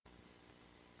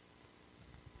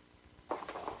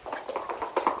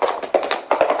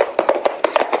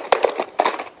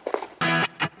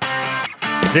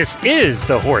This is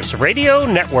the Horse Radio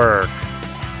Network.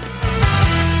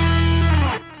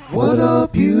 What a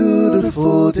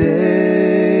beautiful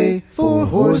day for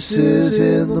horses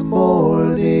in the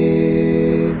morning.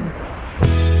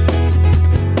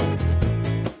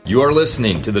 You are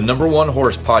listening to the #1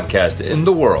 horse podcast in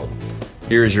the world.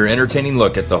 Here is your entertaining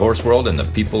look at the horse world and the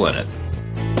people in it.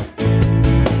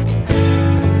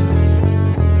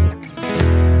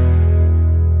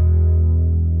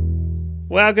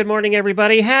 Well, good morning,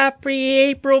 everybody. Happy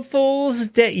April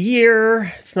Fool's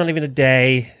year. It's not even a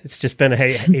day. It's just been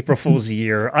a April Fool's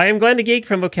year. I am Glenn the Geek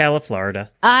from Ocala, Florida.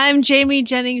 I'm Jamie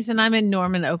Jennings, and I'm in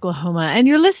Norman, Oklahoma. And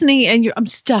you're listening, and I'm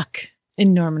stuck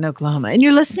in Norman, Oklahoma. And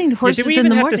you're listening to Horses in the Morning.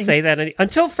 Do we even have to say that?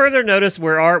 Until further notice,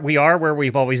 we are where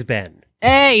we've always been.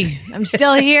 Hey, I'm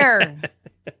still here.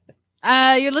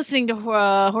 You're listening to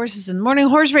Horses in the Morning,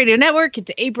 Horse Radio Network. It's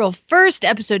April 1st,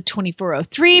 episode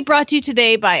 2403, brought to you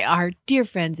today by our dear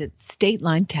friends at State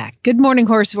Line Tack. Good morning,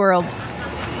 Horse World. Oh,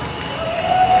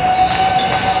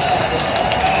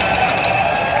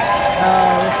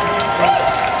 this is great.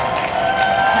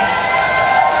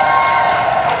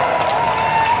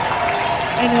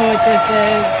 I know what this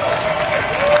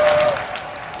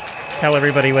is. Tell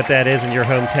everybody what that is in your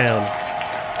hometown.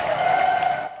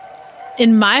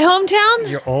 In my hometown?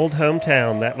 Your old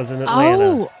hometown. That was in Atlanta.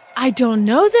 Oh, I don't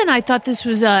know then. I thought this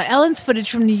was Ellen's footage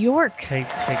from New York. Take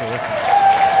a listen.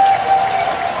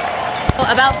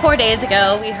 Well, about 4 days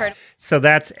ago, we heard... So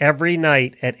that's every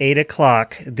night at 8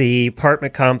 o'clock. The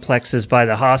apartment complexes by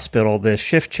the hospital, the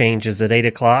shift changes at 8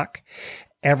 o'clock.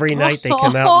 Every night they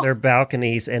come out in their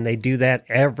balconies, and they do that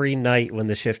every night when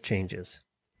the shift changes.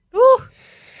 Ooh.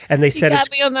 And they said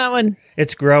got me on that one.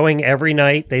 It's growing every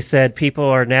night. They said people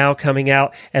are now coming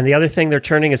out. And the other thing they're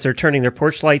turning their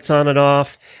porch lights on and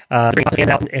off.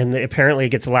 And apparently it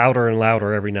gets louder and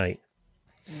louder every night.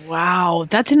 Wow.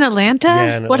 That's in Atlanta?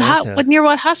 Yeah, in Atlanta. Near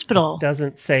what hospital? It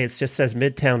doesn't say. It just says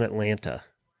Midtown Atlanta.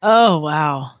 Oh,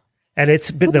 wow. And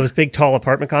it's those big, tall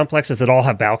apartment complexes that all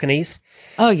have balconies.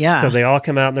 Oh, yeah. So they all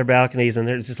come out in their balconies, and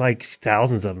there's just like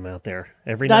thousands of them out there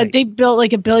every night. They built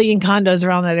like 1 billion condos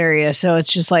around that area. So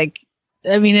it's just like,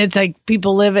 I mean, it's like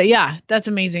people live it. Yeah, that's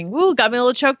amazing. Woo, got me a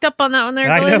little choked up on that one there.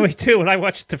 I Glenn. know, me too. When I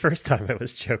watched it the first time, I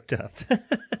was choked up.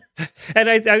 And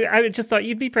I just thought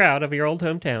you'd be proud of your old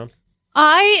hometown.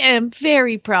 I am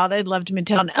very proud. I loved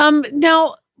Midtown.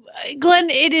 Now, Glenn,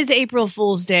 it is April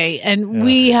Fool's Day, and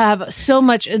we have so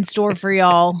much in store for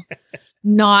y'all.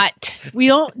 We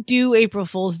don't do April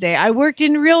Fool's Day. I worked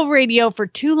in real radio for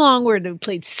too long where they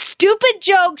played stupid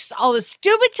jokes all the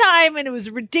stupid time, and it was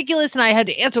ridiculous, and I had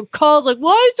to answer calls like,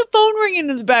 why is the phone ringing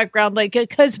in the background? Like,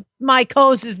 because my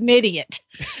co-host is an idiot,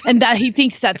 and that he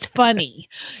thinks that's funny.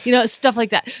 Stuff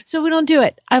like that. So we don't do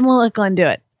it. I'm going to let Glenn do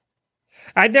it.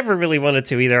 I never really wanted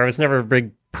to either. I was never a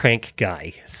big prank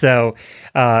guy. So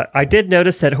I did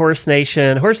notice that Horse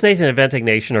Nation and Eventing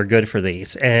Nation are good for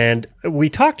these. And we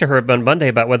talked to her on Monday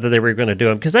about whether they were going to do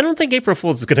them, because I don't think April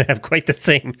Fool's is going to have quite the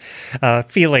same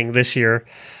feeling this year.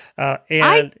 They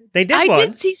did one. I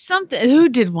did see something. Who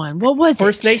did one? What was it?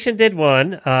 Horse Nation did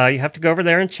one. You have to go over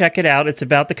there and check it out. It's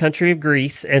about the country of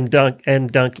Greece and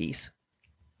donkeys.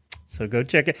 So go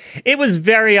check it. It was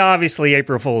very obviously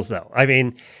April Fool's, though. I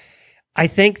mean, I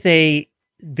think they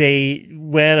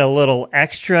went a little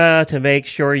extra to make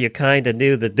sure you kind of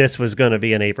knew that this was going to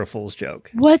be an April Fool's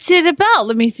joke. What's it about?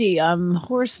 Let me see.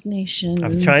 Horse Nation.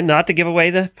 I'm trying not to give away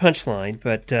the punchline,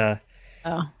 but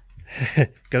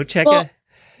go check it.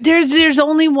 There's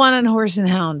only one on Horse and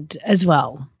Hound as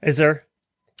well. Is there?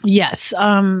 Yes.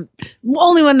 Only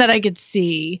one that I could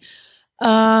see. You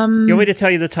want me to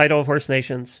tell you the title of Horse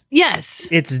Nations? Yes.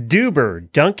 It's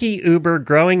Duber, Donkey Uber,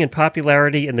 growing in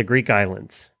popularity in the Greek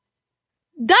islands.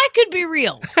 That could be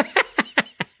real.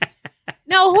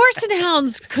 Now, Horse and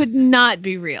Hounds could not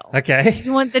be real. Okay.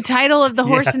 You want the title of the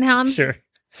Horse and Hounds? Sure.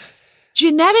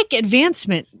 Genetics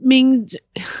advancement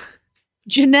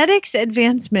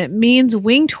means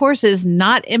winged horses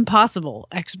not impossible,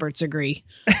 experts agree.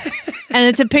 And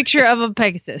it's a picture of a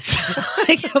Pegasus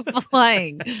like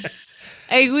flying.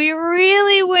 We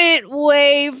really went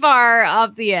way far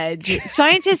off the edge.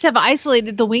 Scientists have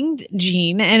isolated the winged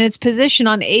gene and its position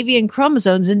on avian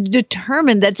chromosomes and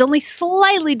determined that's only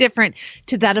slightly different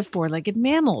to that of four-legged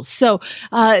mammals. So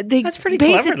that's pretty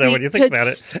clever, though, when you think about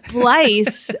it.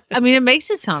 Splice. I mean, it makes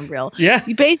it sound real. Yeah.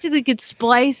 You basically could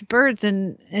splice birds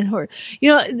and horse.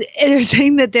 They're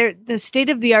saying that the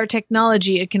state-of-the-art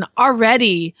technology, it can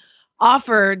already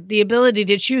offer the ability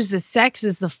to choose the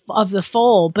sexes of the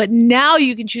foal, but now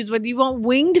you can choose whether you want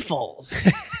winged foals.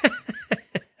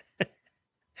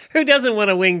 Who doesn't want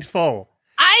a winged foal?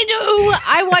 I do.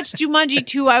 I watched Jumanji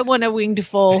 2. I want a winged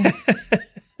foal.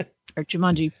 Or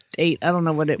Jumanji 8. I don't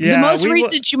know what it. Yeah, the most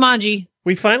recent Jumanji.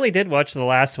 We finally did watch the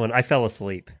last one. I fell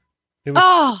asleep.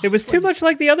 It was too much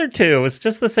like the other two. It was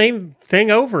just the same thing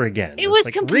over again. It was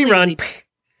like completely rerun.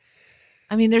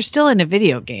 I mean, they're still in a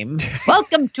video game.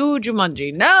 Welcome to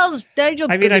Jumanji. Now,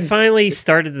 I mean, I finally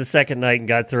started the second night and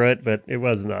got through it, but it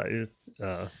was not. It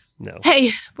was, no.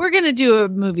 Hey, we're going to do a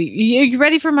movie. You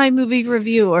ready for my movie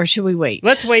review, or should we wait?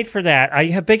 Let's wait for that. I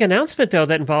have a big announcement, though,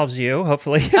 that involves you.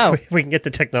 Hopefully, we can get the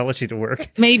technology to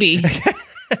work. Maybe.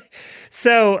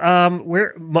 So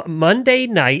we're Monday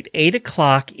night,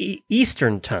 8:00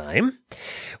 Eastern time.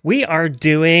 We are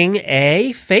doing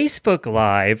a Facebook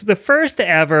Live, the first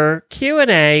ever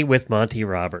Q&A with Monty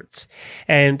Roberts.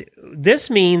 And this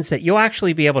means that you'll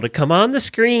actually be able to come on the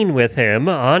screen with him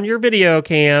on your video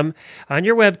cam, on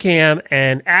your webcam,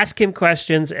 and ask him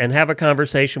questions and have a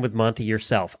conversation with Monty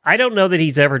yourself. I don't know that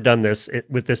he's ever done this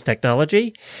with this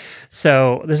technology.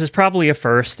 So this is probably a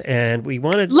first, and we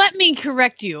wanted... Let me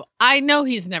correct you. I know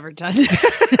he's never done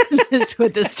this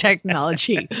with this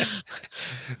technology.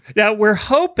 Now, we're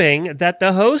hoping that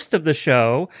the host of the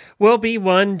show will be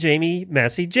one Jamie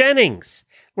Massey Jennings.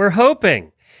 We're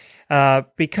hoping,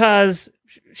 because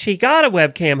she got a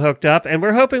webcam hooked up, and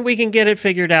we're hoping we can get it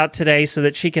figured out today so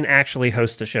that she can actually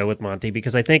host a show with Monty,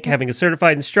 because I think having a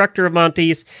certified instructor of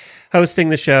Monty's hosting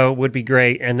the show would be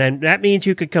great. And then that means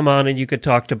you could come on and you could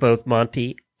talk to both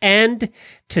Monty and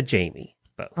to Jamie.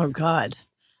 Both. Oh, God.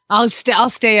 I'll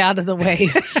stay out of the way.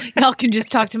 Y'all can just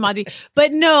talk to Monty.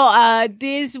 But no,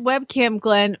 this webcam,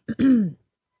 Glenn,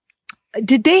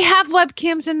 did they have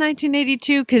webcams in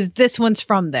 1982? Because this one's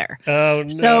from there. Oh, no.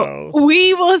 So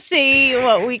we will see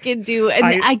what we can do.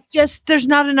 And I just, there's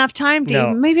not enough time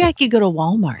to maybe I could go to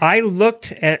Walmart. I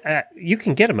looked at, you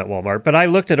can get them at Walmart, but I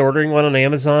looked at ordering one on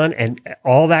Amazon, and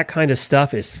all that kind of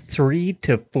stuff is 3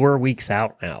 to 4 weeks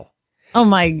out now. Oh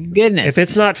my goodness. If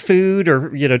it's not food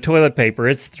or, toilet paper,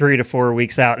 it's 3 to 4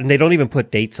 weeks out, and they don't even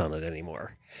put dates on it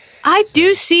anymore. I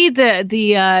do see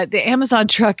the Amazon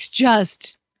trucks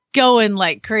just going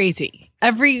like crazy.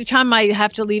 Every time I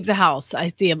have to leave the house,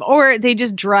 I see them, or they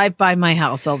just drive by my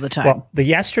house all the time. Well,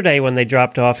 yesterday when they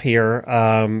dropped off here,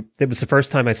 it was the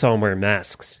first time I saw them wearing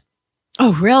masks.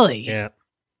 Oh, really? Yeah.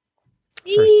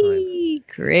 First time.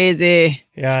 Crazy.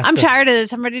 Yeah, I'm tired of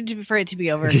this. I'm ready for it to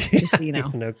be over. Just so you know.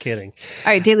 No kidding.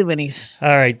 All right, Daily Winnies. All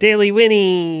right, Daily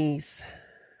Winnies.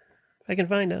 If I can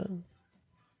find them.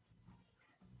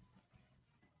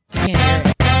 Can't hear it.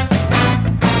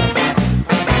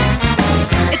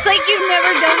 It's like you've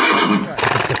never done this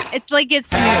before. It's like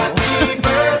it's new. Happy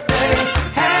birthday,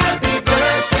 happy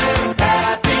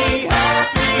birthday,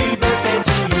 happy birthday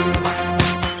to you.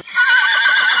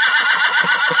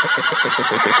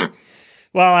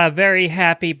 Well, a very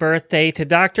happy birthday to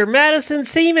Dr. Madison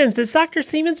Siemens. It's Dr.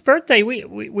 Siemens' birthday.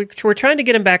 We're trying to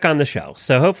get him back on the show,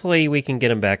 so hopefully we can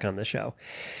get him back on the show.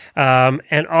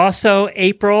 And also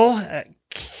April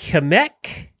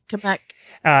Kamek,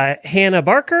 Hannah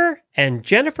Barker, and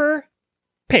Jennifer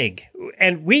Pig.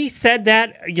 And we said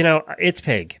that, it's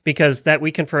Pig, because that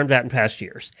we confirmed that in past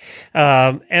years.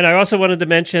 And I also wanted to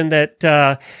mention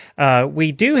that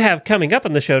we do have coming up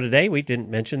on the show today, we didn't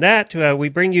mention that, we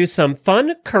bring you some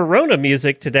fun Corona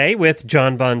music today with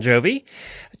John Bon Jovi.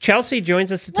 Chelsea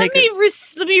joins us to let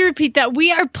me repeat that.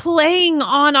 We are playing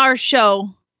on our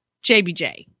show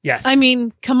JBJ. Yes. I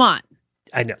mean, come on.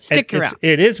 I know. Stick around.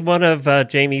 It is one of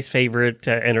Jamie's favorite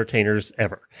entertainers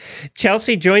ever.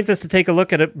 Chelsea joins us to take a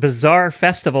look at bizarre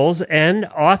festivals, and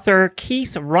author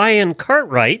Keith Ryan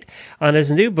Cartwright on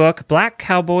his new book, Black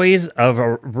Cowboys of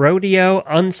Rodeo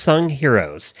Unsung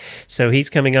Heroes. So he's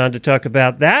coming on to talk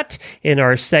about that in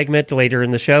our segment later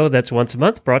in the show. That's once a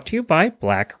month, brought to you by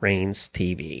Black Rains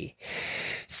TV.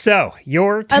 So,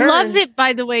 your turn. I love that,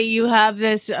 by the way, you have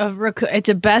this, it's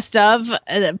a best of,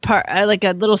 like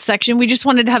a little section. We just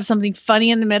wanted to have something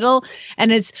funny in the middle,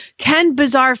 and it's 10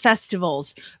 bizarre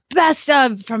festivals, best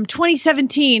of from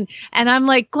 2017. And I'm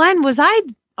like, Glenn, was I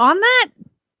on that?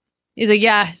 He's like,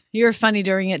 yeah, you were funny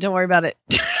during it. Don't worry about it.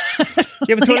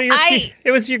 It was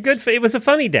it was a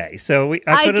funny day, so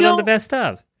I put it on the best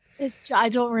of. I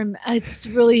don't remember. It's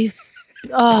really...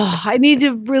 I need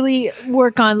to really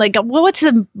work on what's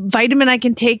a vitamin I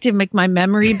can take to make my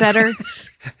memory better?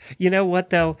 You know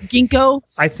what though? Ginkgo.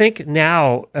 I think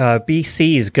now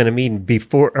BC is going to mean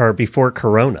before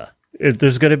Corona.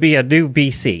 There's going to be a new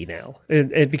BC now,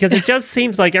 and because it just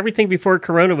seems like everything before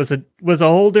Corona was a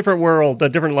whole different world, a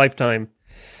different lifetime.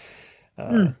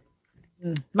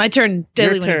 My turn.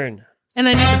 Daily Your turn. And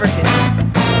I need the birthday.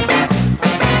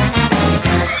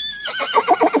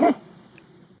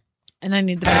 And I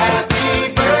need the birthday.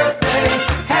 Happy birthday,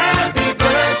 happy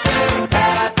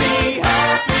birthday,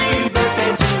 happy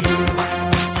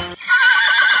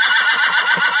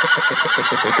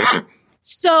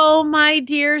So my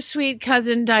dear sweet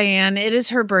cousin Diane, it is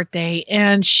her birthday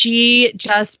and she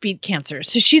just beat cancer.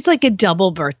 So she's like a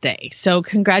double birthday. So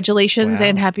congratulations Wow.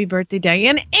 and happy birthday,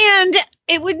 Diane. And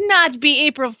it would not be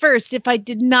April 1st if I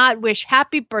did not wish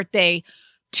happy birthday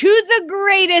to the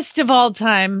greatest of all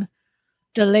time,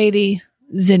 the lady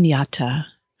Zenyatta.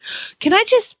 Can I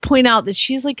just point out that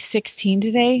she's like 16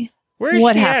 today? Where is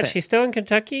What she happened? at? She's still in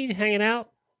Kentucky hanging out?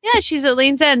 Yeah, she's at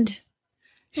Lane's End.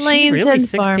 She Lane's really End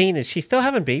 16? Farm. Is she still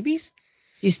having babies?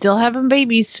 She's still having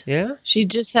babies. Yeah. She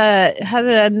just had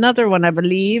another one, I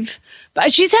believe.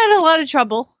 But she's had a lot of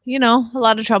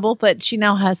trouble, but she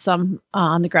now has some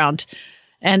on the ground.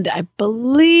 And I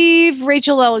believe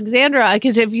Rachel Alexandra,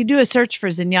 because if you do a search for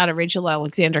Zenyatta, Rachel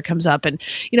Alexandra comes up. And,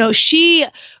 she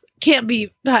can't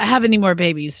have any more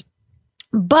babies.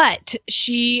 But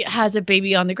she has a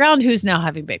baby on the ground who's now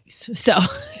having babies. So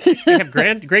They have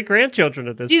great grandchildren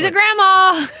at this she's point. a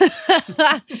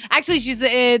grandma. Actually, she's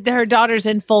her daughter's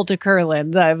in Fulta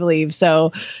Curland, I believe.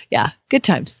 So yeah, good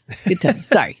times. Good times.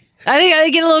 Sorry. I think I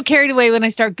get a little carried away when I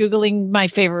start Googling my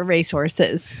favorite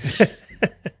racehorses.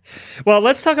 Well,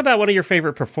 let's talk about one of your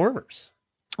favorite performers.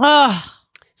 Oh,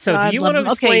 So God, do you want to love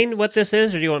him. Okay. explain what this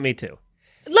is, or do you want me to?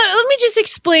 let me just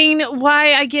explain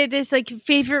why I get this like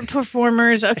favorite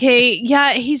performers. Okay,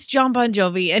 yeah, he's John Bon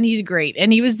Jovi and he's great.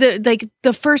 And he was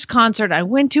the first concert I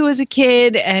went to as a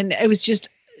kid, and it was just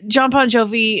John Bon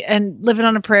Jovi and Living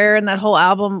on a Prayer, and that whole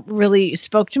album really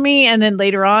spoke to me. And then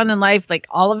later on in life, like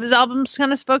all of his albums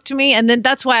kind of spoke to me. And then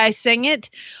that's why I sang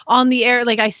it on the air.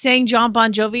 Like I sang John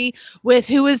Bon Jovi with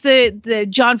who was the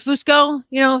John Fusco,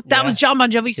 that was John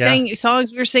Bon Jovi sang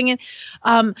songs we were singing.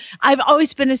 I've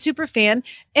always been a super fan,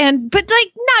 but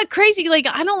like not crazy. Like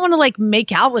I don't want to like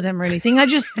make out with him or anything. I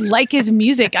just like his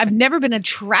music. I've never been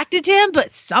attracted to him, but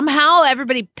somehow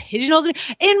everybody pigeonholes me.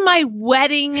 In my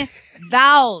wedding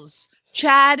vows,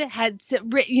 Chad had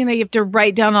written, you have to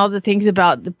write down all the things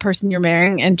about the person you're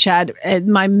marrying. And Chad,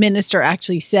 my minister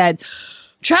actually said,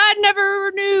 Chad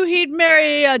never knew he'd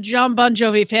marry a John Bon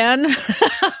Jovi fan. In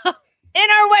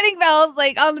our wedding vows,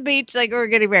 like on the beach, like we were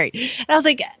getting married. And I was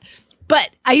like, but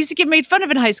I used to get made fun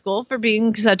of in high school for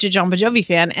being such a John Bon Jovi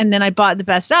fan. And then I bought the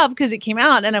best of because it came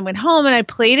out, and I went home and I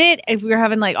played it. And we were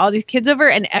having like all these kids over,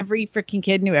 and every freaking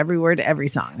kid knew every word to every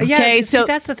song. Okay, Yeah, so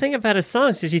that's the thing about his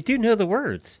songs is you do know the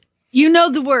words you know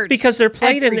the words because they're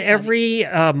played in Everybody.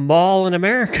 every mall in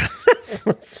America.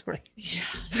 So it's like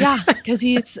Yeah, because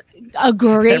he's a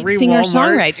great every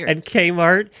singer-songwriter. Walmart and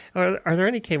Kmart. Are there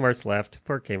any Kmarts left?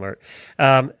 Poor Kmart.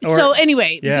 So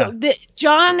anyway, Yeah.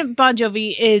 John Bon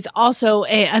Jovi is also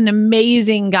an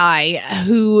amazing guy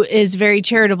who is very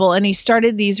charitable, and he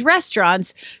started these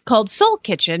restaurants called Soul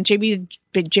Kitchen,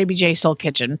 JBJ Soul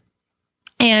Kitchen,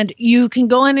 and you can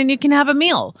go in and you can have a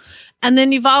meal. And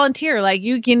then you volunteer, like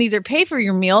you can either pay for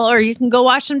your meal or you can go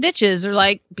wash some dishes or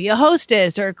like be a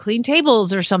hostess or clean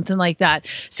tables or something like that.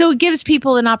 So it gives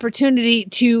people an opportunity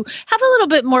to have a little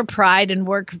bit more pride and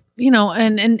work,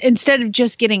 and instead of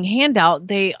just getting handout,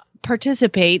 they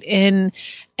participate in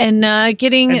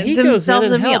getting and he goes in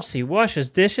themselves and a meal. helps. He washes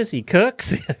dishes. He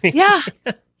cooks. I mean, Yeah.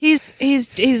 He's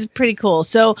pretty cool.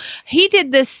 So he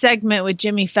did this segment with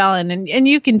Jimmy Fallon, and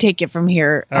you can take it from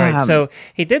here. All right, so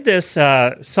he did this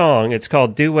song. It's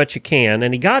called "Do What You Can,"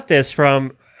 and he got this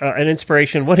from an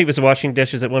inspiration when he was washing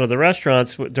dishes at one of the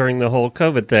restaurants during the whole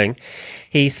COVID thing.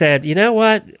 He said, "You know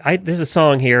what? There's a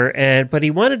song here," but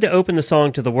he wanted to open the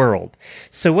song to the world.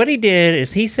 So what he did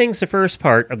is he sings the first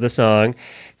part of the song,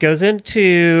 goes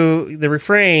into the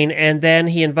refrain, and then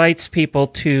he invites people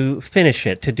to finish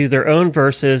it, to do their own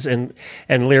verses and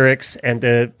lyrics, and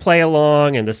to play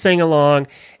along and to sing along.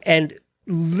 And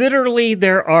literally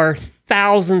there are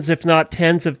thousands, if not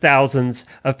tens of thousands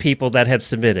of people that have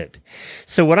submitted.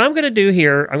 So what I'm going to do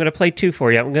here, I'm going to play two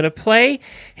for you. I'm going to play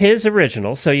his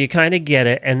original so you kind of get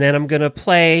it, and then I'm going to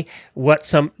play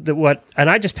and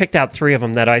I just picked out three of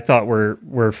them that I thought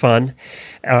were fun.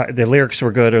 The lyrics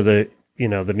were good, or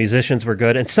the musicians were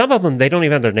good, and some of them they don't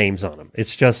even have their names on them.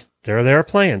 It's just they're there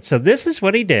playing. So this is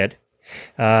what he did.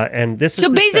 And this is so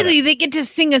the basically setup. they get to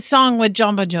sing a song with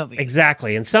John Bon Jovi.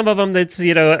 Exactly. And some of them that's,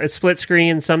 a split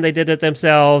screen, some they did it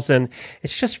themselves. And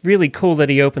it's just really cool that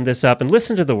he opened this up, and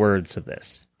listen to the words of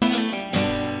this.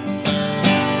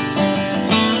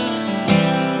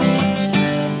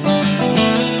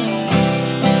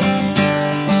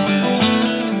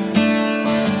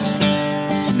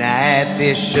 Tonight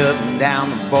they're shutting down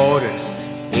the borders,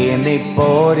 and they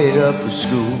boarded up the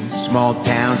schools. Small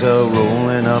towns are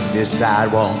rolling up their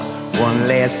sidewalks, one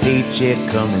last paycheck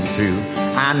coming through.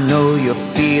 I know you're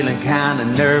feeling kinda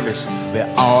nervous, but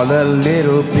all a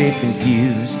little bit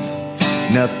confused.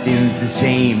 Nothing's the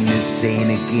same, this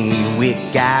ain't a game. We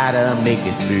gotta make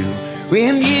it through.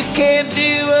 When you can't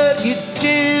do what you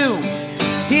do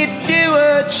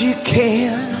what you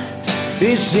can.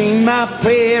 This ain't my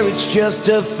prayer, it's just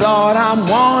a thought I'm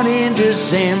wanting to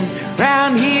send.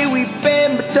 Round here we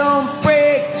bend but don't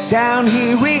break. Down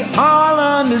here we all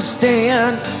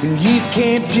understand. When you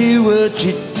can't do what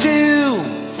you do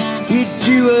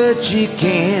what you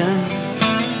can.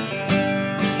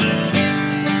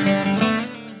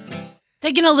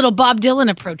 Taking a little Bob Dylan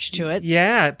approach to it.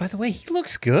 Yeah. By the way, he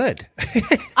looks good.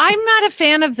 I'm not a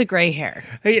fan of the gray hair.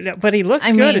 But he looks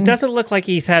good. It doesn't look like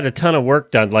he's had a ton of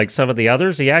work done like some of the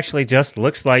others. He actually just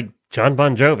looks like John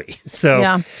Bon Jovi.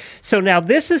 So now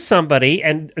this is somebody,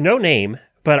 and no name,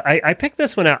 but I picked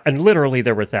this one out, and literally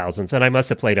there were thousands, and I must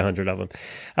have played 100 of them.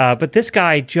 But this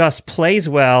guy just plays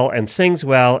well and sings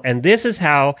well, and this is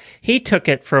how he took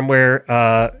it from where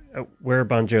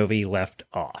Bon Jovi left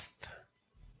off.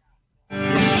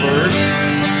 Birds,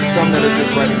 some that are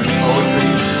just writing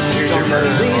poetry, some that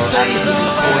are These days of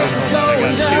life is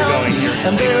slowing down,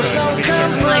 and there's no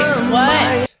compromise.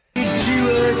 What? You do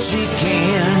what you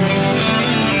can.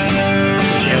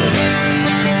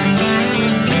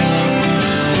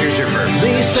 Here's your verse.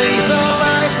 These days our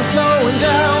lives are slowing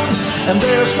down, and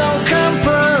there's no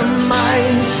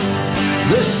compromise.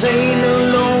 This ain't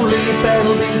a lonely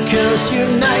battle because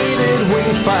united we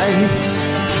fight.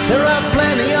 There are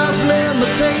plenty of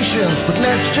limitations, but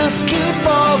let's just keep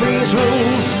all these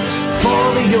rules.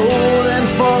 For the old and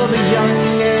for the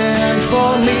young and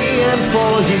for me and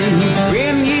for you.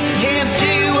 When you can't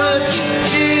do what you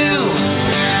do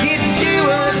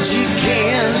what you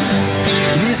can.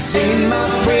 This ain't my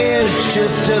prayer, it's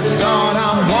just a thought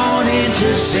I'm wanting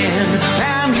to send.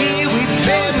 Down here we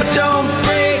bend but don't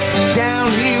break. Down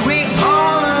here we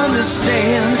all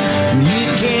understand. You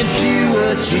can't do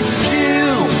what you do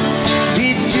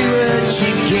what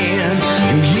you can.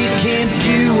 You can't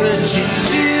do what you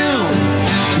do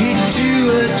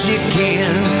what you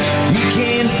can. You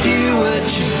can't do what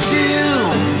you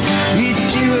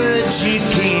do what you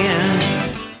can.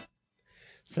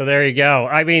 So there you go.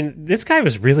 I mean, this guy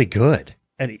was really good.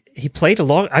 And he played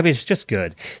along. I mean, it's just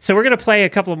good. So we're going to play a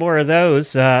couple more of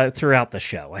those throughout the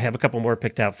show. I have a couple more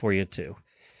picked out for you, too.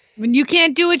 When you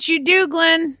can't do what you do,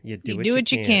 Glenn, You do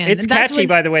what you can. It's And that's catchy, what-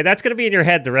 by the way. That's going to be in your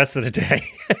head the rest of the day.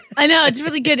 I know, it's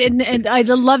really good. And I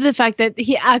love the fact that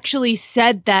he actually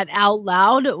said that out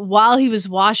loud while he was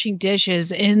washing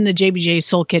dishes in the JBJ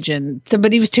Soul Kitchen.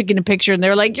 Somebody was taking a picture and they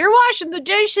were like, "You're washing the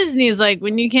dishes." And he's like,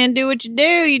 "When you can't do what you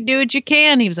do what you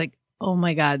can." He was like, "Oh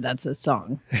my God, that's a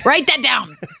song. Write that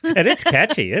down." And it's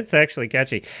catchy. It's actually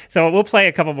catchy. So we'll play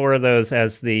a couple more of those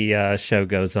as the show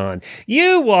goes on.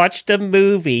 You watched a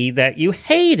movie that you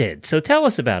hated. So tell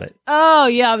us about it. Oh,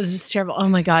 yeah, it was just terrible. Oh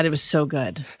my God, it was so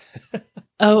good.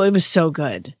 Oh, it was so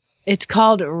good. It's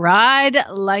called Ride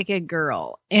Like a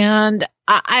Girl. And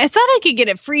I thought I could get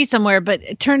it free somewhere, but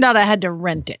it turned out I had to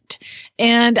rent it.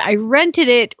 And I rented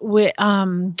it with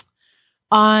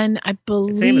on, I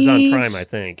believe, It's Amazon Prime, I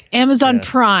think. Amazon Yeah.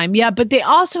 Prime, yeah, but they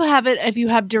also have it if you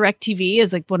have DirecTV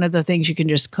is like one of the things you can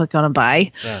just click on and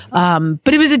buy. Yeah.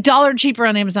 But it was $1 cheaper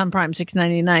on Amazon Prime,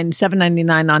 $6.99,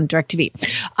 $7.99 on DirecTV.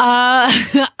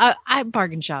 I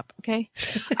bargain shop, okay.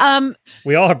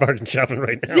 We all are bargain shopping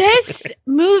right now. This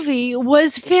movie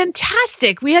was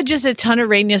fantastic. We had just a ton of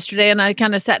rain yesterday, and I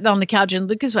kind of sat on the couch, and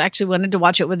Lucas actually wanted to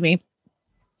watch it with me.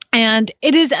 And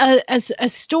it is a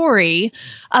story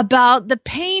about the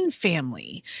Payne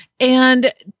family.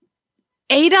 And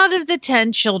 8 out of the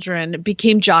 10 children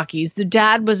became jockeys. The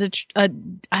dad was I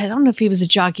don't know if he was a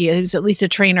jockey. He was at least a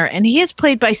trainer. And he is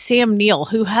played by Sam Neill,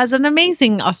 who has an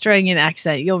amazing Australian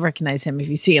accent. You'll recognize him if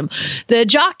you see him. The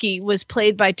jockey was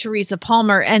played by Teresa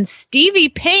Palmer. And Stevie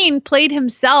Payne played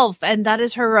himself. And that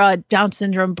is her Down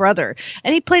syndrome brother.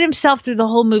 And he played himself through the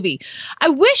whole movie. I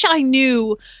wish I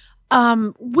knew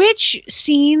which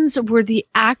scenes were the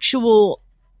actual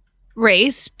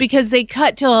race, because they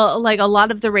cut to like a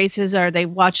lot of the races are they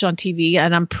watched on TV,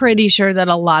 and I'm pretty sure that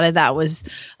a lot of that was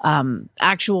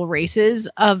actual races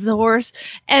of the horse.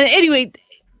 And anyway,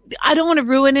 I don't want to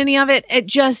ruin any of it. It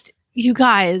just, you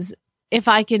guys, if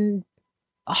I can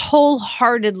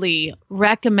wholeheartedly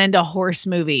recommend a horse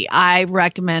movie, I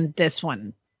recommend this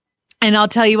one. And I'll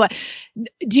tell you what,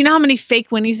 do you know how many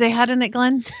fake Winnies they had in it,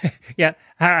 Glenn? Yeah.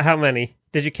 How many?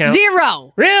 Did you count?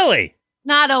 0. Really?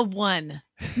 Not a one.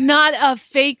 Not a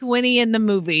fake Winnie in the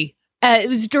movie. It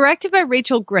was directed by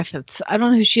Rachel Griffiths. I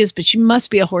don't know who she is, but she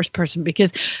must be a horse person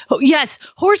because, yes,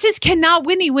 horses cannot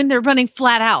whinny when they're running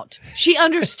flat out. She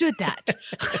understood that.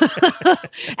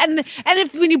 and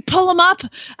if when you pull them up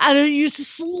and you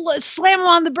slam them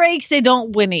on the brakes, they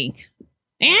don't whinny.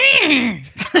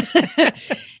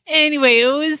 Anyway, it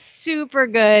was super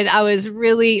good. I was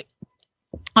really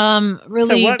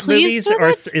really So what pleased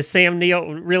movies with it. is Sam Neill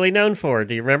really known for?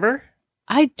 Do you remember?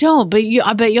 I don't, but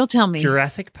I bet you'll tell me.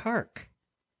 Jurassic Park.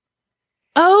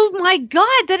 Oh my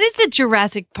God, that is the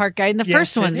Jurassic Park guy in the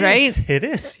first ones, right? It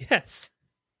is, yes.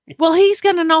 Well, he's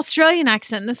got an Australian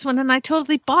accent in this one, and I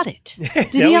totally bought it.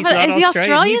 Did No, he have? he's not Is he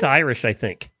Australian? He's Irish, I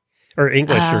think, or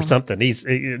English or Oh. something. He's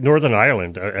Northern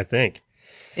Ireland, I think.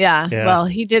 Yeah. Yeah. Well,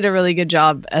 he did a really good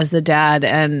job as the dad,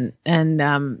 and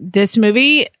this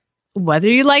movie, whether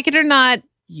you like it or not,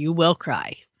 you will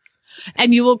cry.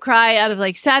 And you will cry out of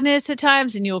like sadness at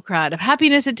times, and you will cry out of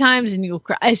happiness at times, and you will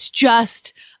cry. It's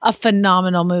just a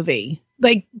phenomenal movie.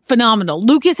 Like, phenomenal.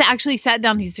 Lucas actually sat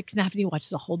down, he's 6.5, and he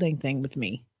watched the whole dang thing with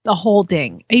me. The whole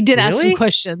thing. He did ask some Really?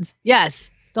 questions.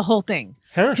 Yes, the whole thing.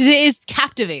 Huh. Because it is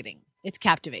captivating. It's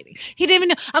captivating. He didn't even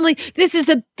know. I'm like, this is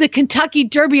the Kentucky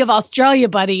Derby of Australia,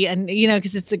 buddy. And,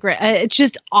 because it's it's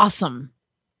just awesome.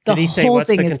 The Did he say, whole what's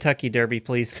the thing is Kentucky Derby,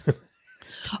 please?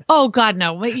 Oh, God,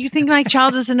 no. What, you think my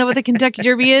child doesn't know what the Kentucky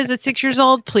Derby is at 6 years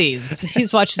old? Please.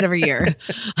 He's watched it every year.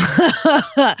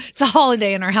 It's a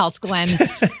holiday in our house, Glenn.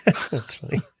 That's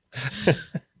funny.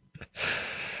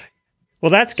 Well,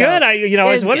 that's So, good. I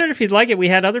was is wondering if you'd like it. We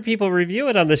had other people review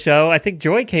it on the show. I think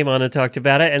Joy came on and talked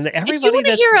about it, and If you everybody want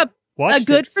to that's hear a watched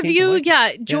good it seemed to review, like it.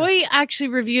 yeah, Joy actually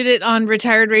reviewed it on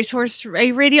Retired Racehorse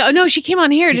Radio. Oh, no, she came on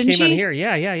here, She didn't came she? on here.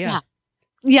 Yeah.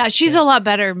 Yeah, she's a lot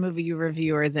better movie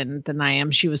reviewer than I am.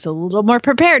 She was a little more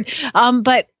prepared.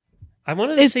 But I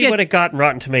wanted to It's see good. what it got in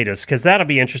Rotten Tomatoes, because that'll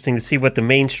be interesting to see what the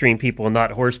mainstream people and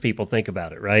not horse people think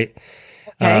about it, right?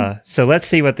 Okay. So let's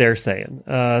see what they're saying.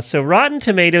 So Rotten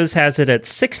Tomatoes has it at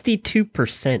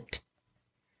 62%.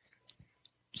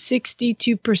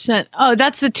 62%. Oh,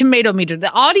 that's the tomato meter.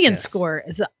 The audience Yes. score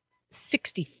is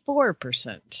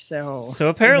 64%. So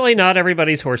apparently not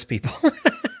everybody's horse people.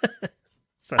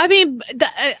 I mean,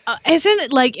 isn't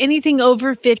it like anything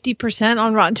over 50%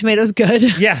 on Rotten Tomatoes good?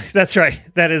 Yeah, that's right.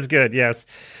 That is good. Yes.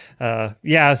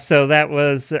 So that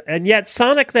was, and yet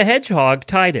Sonic the Hedgehog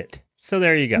tied it. So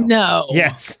there you go. No.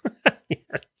 Yes.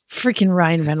 Freaking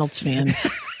Ryan Reynolds fans.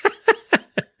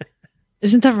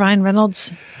 Isn't that Ryan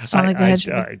Reynolds? Sonic the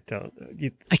Hedgehog? I don't.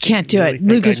 I can't do really it. think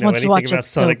I Lucas know wants to anything watch about it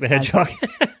so Sonic the bad. Hedgehog.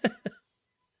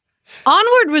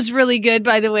 Onward was really good,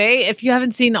 by the way. If you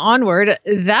haven't seen Onward,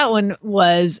 that one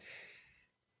was.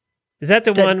 Is that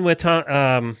the one with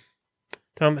Tom?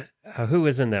 Who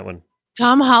was in that one?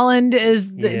 Tom Holland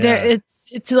is Yeah. there.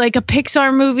 It's like a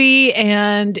Pixar movie,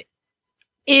 and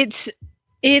it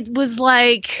was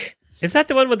like, Is that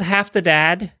the one with half the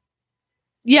dad?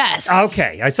 yes,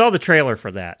 Okay, I saw the trailer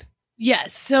for that.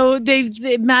 yes. So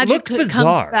the magic Looked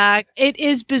bizarre. comes back. It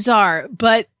is bizarre,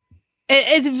 but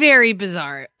it's very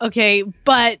bizarre. Okay,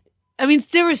 but I mean,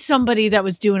 there was somebody that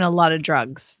was doing a lot of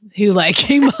drugs who like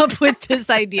came up with this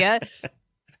idea.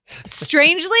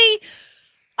 Strangely,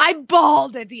 I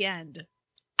bawled at the end.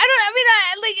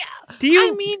 Do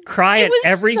you cry it at was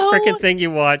every so- freaking thing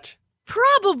you watch?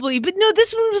 Probably, but no,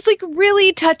 this one was like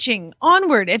really touching.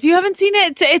 Onward. If you haven't seen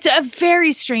it, it's a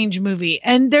very strange movie,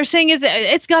 and they're saying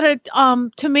it's got a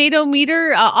tomato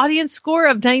meter audience score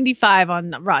of 95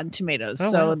 on Rotten Tomatoes. Oh,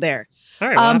 so wow. there, All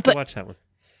right, we'll have to but- watch that one.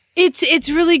 it's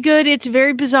really good. It's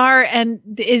very bizarre and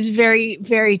is very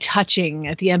very touching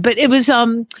at the end. But it was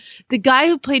the guy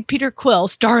who played Peter Quill,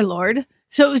 Star-Lord.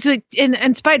 So it was like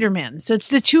and Spider-Man. So it's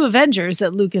the two Avengers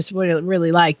that Lucas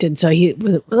really liked. And so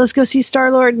let's go see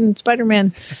Star-Lord and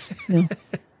Spider-Man. Yeah.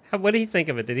 What do you think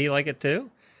of it? Did he like it too?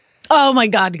 Oh my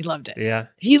God, he loved it. Yeah.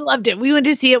 He loved it. We went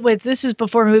to see it this was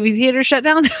before movie theaters shut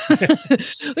down.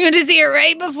 We went to see it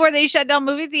right before they shut down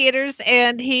movie theaters.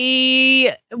 And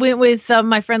he went with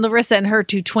my friend Larissa and her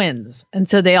two twins. And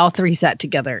so they all three sat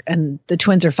together, and the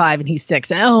twins are 5 and he's 6.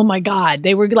 And oh my God,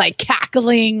 they were like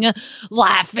cackling,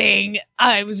 laughing.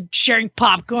 I was sharing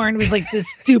popcorn. It was like this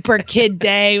super kid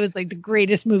day. It was like the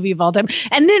greatest movie of all time.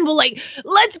 And then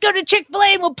let's go to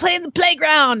Chick-fil-A and we'll play in the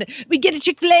playground. We get to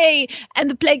Chick-fil-A and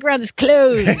the playground is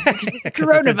closed because of the 'Cause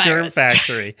it's a germ coronavirus.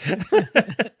 factory.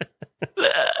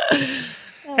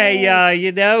 Hey,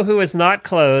 you know who is not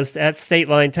closed at State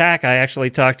Line Tack? I actually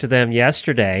talked to them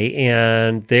yesterday,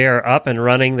 and they're up and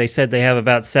running. They said they have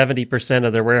about 70%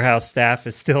 of their warehouse staff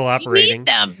is still We operating. need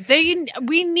them.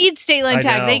 We need State Line I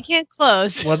Tag. know. They can't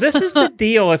close. Well, this is the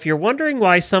deal. If you're wondering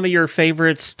why some of your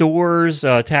favorite stores,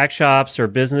 tack shops, or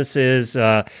businesses,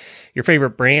 your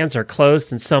favorite brands are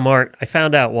closed and some aren't, I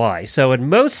found out why. So in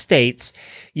most states,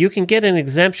 you can get an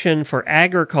exemption for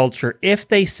agriculture if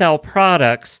they sell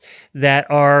products that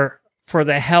are for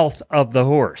the health of the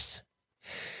horse.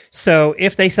 So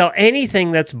if they sell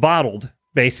anything that's bottled,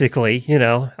 basically,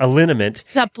 a liniment.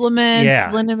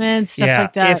 Supplements, liniments, stuff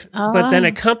like that. But then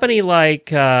a company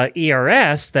like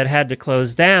ERS that had to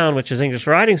close down, which is English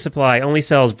Riding Supply, only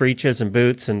sells breeches and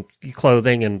boots and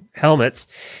clothing and helmets.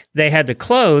 They had to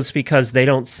close because they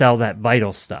don't sell that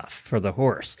vital stuff for the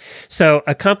horse. So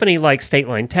a company like State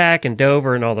Line Tack and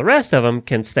Dover and all the rest of them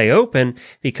can stay open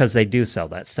because they do sell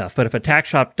that stuff. But if a tack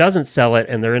shop doesn't sell it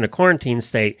and they're in a quarantine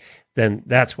state, then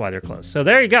that's why they're closed. So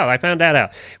there you go. I found that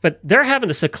out. But they're having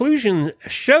a seclusion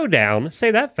showdown.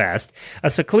 Say that fast. A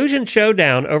seclusion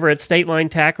showdown over at State Line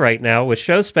Tack right now with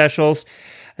show specials.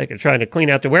 I think they're trying to clean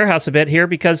out the warehouse a bit here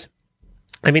because,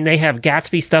 they have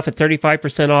Gatsby stuff at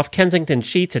 35% off, Kensington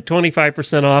sheets at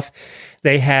 25% off.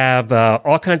 They have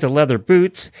all kinds of leather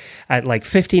boots at like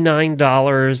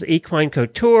 $59, Equine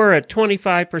Couture at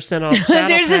 25% off.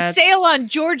 There's a sale on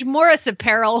George Morris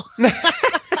apparel.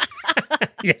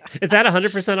 Yeah. Is that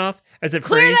 100% off? Is it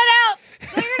free? Clear that out.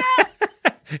 Clear it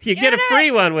out. You get a free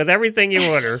one with everything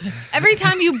you order. Every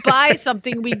time you buy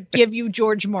something, we give you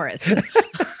George Morris.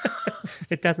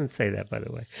 It doesn't say that, by the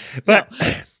way. But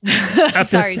up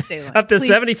to Please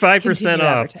 75%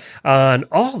 off on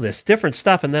all this different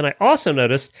stuff. And then I also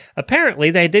noticed,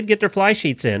 apparently, they did get their fly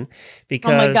sheets in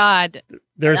because... Oh, my God.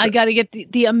 I got to get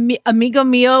the Amigo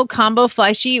Mio combo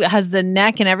fly sheet. It has the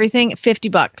neck and everything,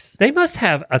 $50. They must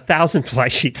have 1,000 fly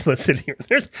sheets listed here.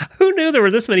 Who knew there were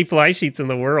this many fly sheets in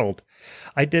the world?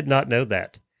 I did not know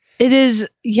that. It is,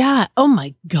 yeah. Oh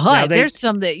my God. There's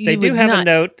some that you They do have a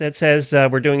note that says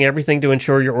we're doing everything to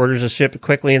ensure your orders are shipped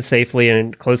quickly and safely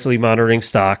and closely monitoring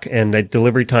stock, and that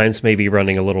delivery times may be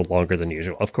running a little longer than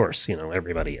usual. Of course,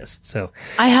 everybody is. So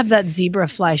I have that zebra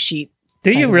fly sheet.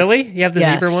 Do you really? You have the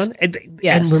zebra one?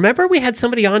 Yes. And remember we had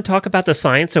somebody on talk about the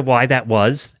science of why that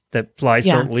was, that flies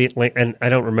don't leave, and I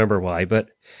don't remember why, but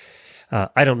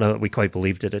I don't know that we quite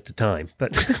believed it at the time.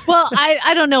 But well,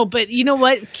 I don't know, but you know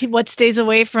what? What stays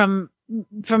away from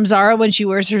Zara when she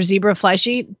wears her zebra fly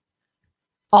sheet?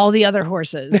 All the other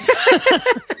horses.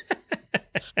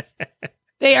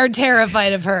 They are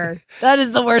terrified of her. That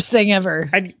is the worst thing ever.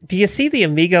 Do you see the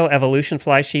Amigo Evolution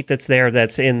fly sheet that's there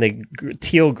that's in the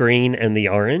teal green and the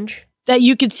orange? That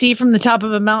you could see from the top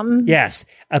of a mountain? Yes.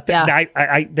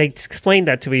 They explained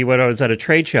that to me when I was at a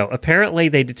trade show. Apparently,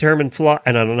 they determined and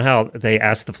I don't know how they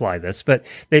asked the fly this, but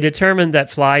they determined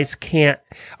that flies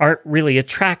aren't really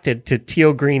attracted to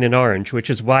teal green and orange, which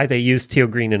is why they use teal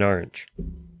green and orange.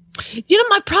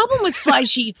 My problem with fly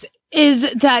sheets is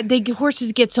that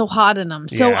horses get so hot in them.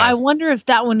 So I wonder if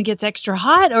that one gets extra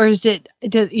hot, or is it,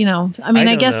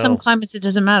 I guess some climates it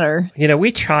doesn't matter.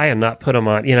 We try and not put them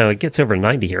on, it gets over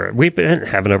 90 here. We've been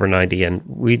having over 90 and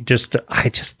I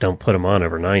just don't put them on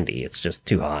over 90. It's just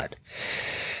too hot.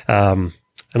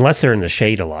 Unless they're in the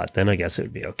shade a lot, then I guess it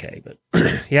would be okay. But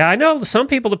yeah, I know some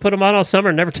people that put them on all summer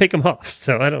and never take them off.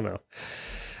 So I don't know.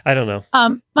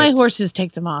 My horses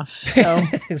take them off. So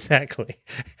Exactly.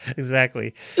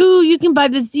 Ooh, you can buy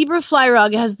the zebra fly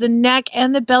rug. It has the neck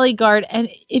and the belly guard. And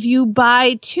if you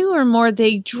buy 2 or more,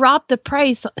 they drop the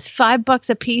price. It's $5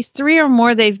 a piece. 3 or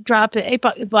more, they've dropped it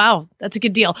 $8. Wow, that's a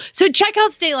good deal. So check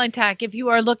out State Line Tack if you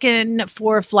are looking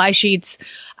for fly sheets.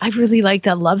 I really like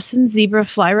that Loveson zebra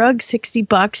fly rug,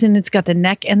 $60, and it's got the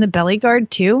neck and the belly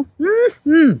guard too.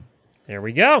 Mm-hmm. There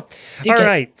we go. All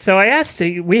right. So I asked,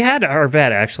 we had our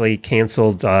vet actually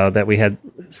canceled that we had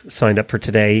signed up for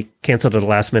today, canceled at the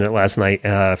last minute last night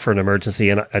for an emergency.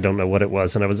 And I don't know what it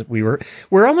was. And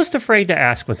we're almost afraid to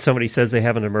ask when somebody says they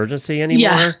have an emergency anymore.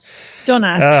 Yeah. Don't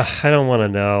ask. I don't want to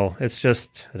know. It's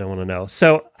just, I don't want to know.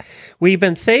 So we've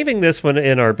been saving this one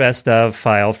in our best of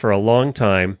file for a long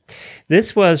time.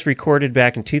 This was recorded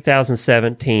back in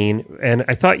 2017, and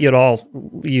I thought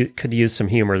you could use some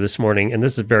humor this morning, and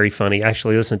this is very funny. I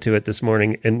actually listened to it this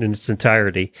morning in its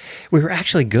entirety. We were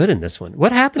actually good in this one.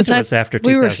 What happened to us after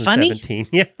 2017?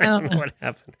 Yeah, I don't know what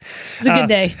happened. It was a good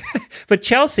day. But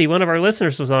Chelsea, one of our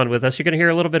listeners, was on with us. You're going to hear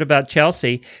a little bit about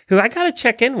Chelsea, who I got to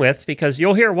check in with because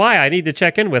you'll hear why I need to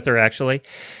check in with her, actually.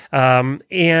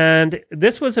 And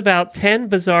this was about 10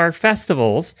 bizarre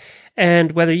festivals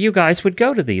and whether you guys would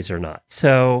go to these or not.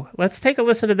 So let's take a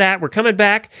listen to that. We're coming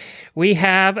back. We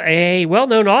have a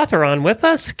well-known author on with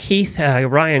us. Keith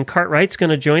Ryan Cartwright's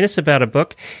going to join us about a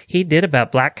book he did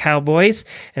about black cowboys,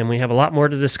 and we have a lot more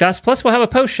to discuss. Plus, we'll have a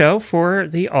post show for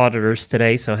the auditors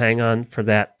today, so hang on for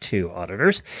that too,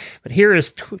 auditors. But here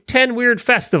is 10 weird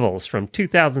festivals from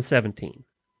 2017.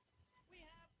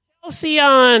 Chelsea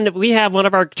on. We have one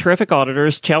of our terrific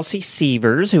auditors, Chelsea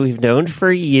Sievers, who we've known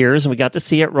for years, and we got to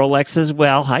see at Rolex as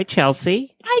well. Hi,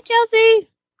 Chelsea. Hi, Chelsea.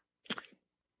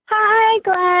 Hi,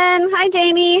 Glenn. Hi,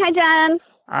 Jamie. Hi, Jen.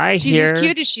 She's as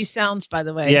cute as she sounds, by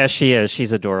the way. Yeah, she is.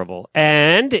 She's adorable.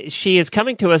 And she is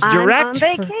coming to us direct.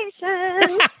 I'm on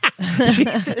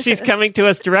vacation. She's coming to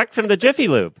us direct from the Jiffy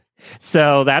Lube.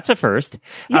 So that's a first.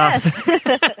 Yes.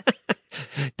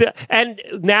 And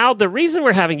now the reason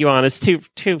we're having you on is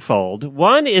twofold.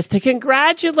 One is to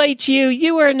congratulate you.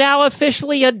 You are now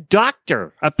officially a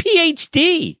doctor, a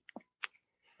PhD.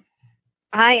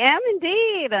 I am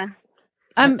indeed.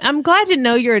 I'm glad to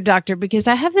know you're a doctor because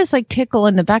I have this like tickle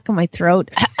in the back of my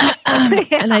throat.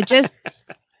 And I just,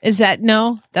 is that,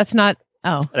 no, that's not.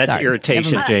 Oh, that's sorry.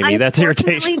 irritation, Jamie. That's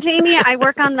irritation. Jamie, I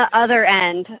work on the other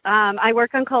end. I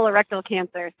work on colorectal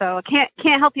cancer, so I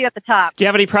can't help you at the top. Do you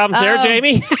have any problems there,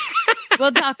 Jamie?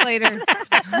 We'll talk later.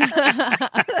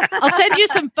 I'll send you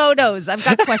some photos. I've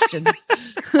got questions.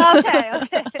 Okay.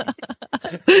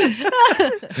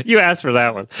 You asked for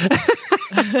that one.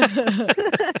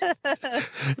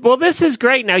 Well, this is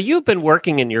great. Now, you've been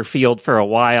working in your field for a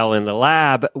while in the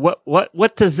lab.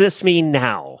 What does this mean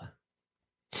now?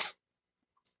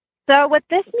 So what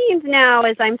this means now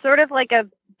is I'm sort of like a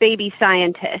baby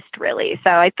scientist, really. So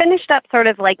I finished up sort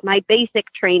of like my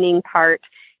basic training part.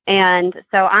 And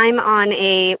so I'm on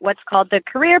what's called the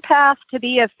career path to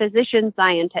be a physician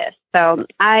scientist. So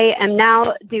I am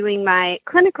now doing my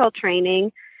clinical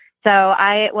training. So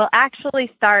I will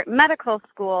actually start medical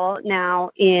school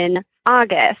now in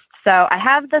August. So I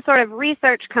have the sort of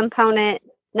research component.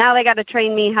 Now they got to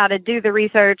train me how to do the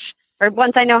research. Or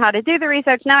once I know how to do the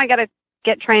research, now I got to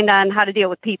get trained on how to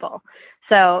deal with people.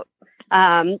 So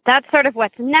that's sort of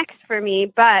what's next for me.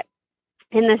 But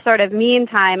in this sort of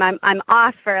meantime, I'm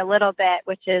off for a little bit,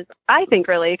 which is, I think,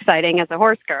 really exciting as a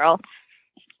horse girl.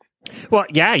 Well,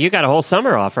 yeah, you got a whole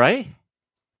summer off, right?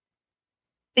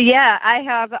 Yeah, I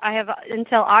have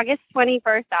until August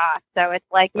 21st off. So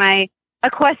it's like my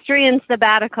equestrian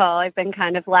sabbatical I've been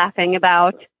kind of laughing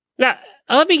about. Now,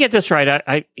 let me get this right.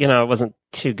 I wasn't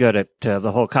too good at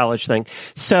the whole college thing.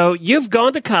 So you've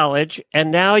gone to college,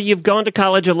 and now you've gone to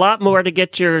college a lot more to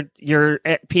get your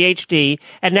PhD,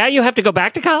 and now you have to go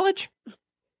back to college?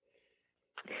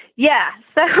 Yeah.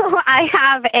 So I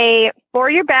have a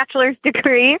 4-year bachelor's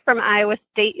degree from Iowa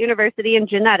State University in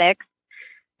genetics.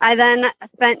 I then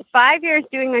spent 5 years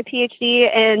doing my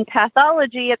PhD in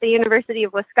pathology at the University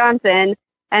of Wisconsin.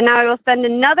 And now I will spend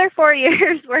another 4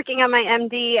 years working on my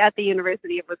MD at the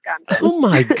University of Wisconsin. Oh,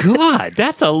 my God.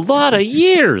 That's a lot of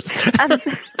years.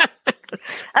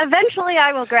 Eventually,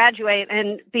 I will graduate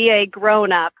and be a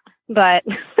grown-up, but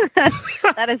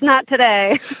that is not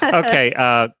today.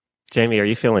 Okay. Jamie, are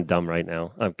you feeling dumb right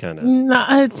now? I'm kind of... No,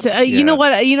 it's, you know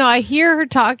what? I hear her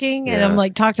talking, and I'm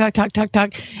like, talk.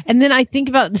 And then I think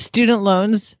about the student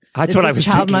loans. That's what I was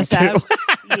thinking, too.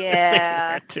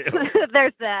 Yeah,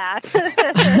 there's that.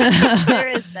 There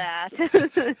is that.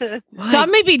 So I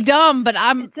may be dumb, but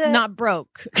I'm not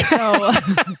broke. So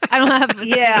I don't have a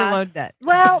student loan debt.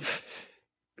 Well,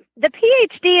 the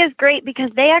PhD is great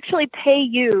because they actually pay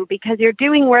you because you're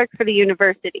doing work for the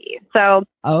university. So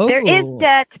there is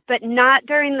debt, but not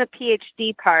during the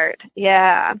PhD part.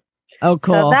 Yeah. Oh,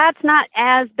 cool. So that's not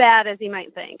as bad as you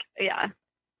might think. Yeah.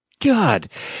 God,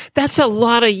 that's a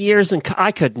lot of years, and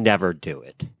I could never do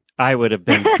it. I would have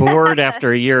been bored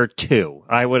after a year or two.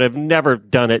 I would have never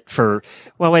done it for,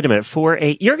 well, wait a minute, 4,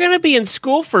 8. You're going to be in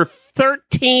school for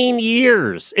 13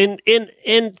 years in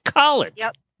college.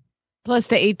 Yep. Plus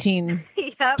the 18.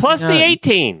 Yep. Plus the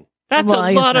 18. That's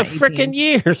a lot of freaking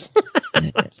years.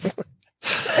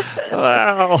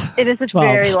 Wow. It is a 12.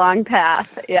 very long path.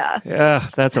 Yeah. Yeah,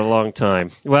 that's a long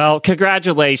time. Well,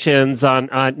 congratulations on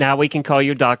now we can call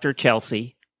you Dr.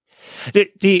 Chelsea.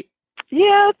 Do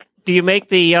you make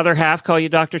the other half call you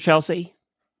Dr. Chelsea?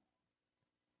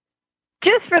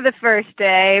 Just for the first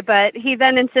day, but he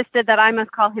then insisted that I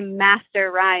must call him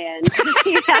Master Ryan.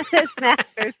 He has his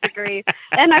master's degree,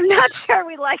 and I'm not sure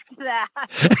we liked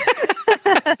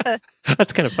that.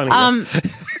 That's kind of funny.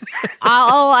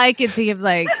 All I could think of,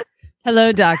 like,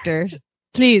 hello, doctor.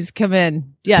 Please come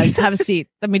in. Yes, have a seat.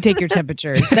 Let me take your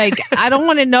temperature. Like, I don't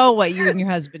want to know what you and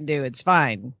your husband do. It's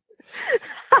fine.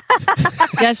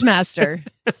 Yes, master.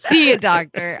 See you,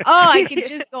 doctor. Oh, I could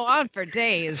just go on for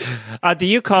days. Do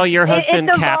you call your husband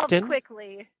it Captain?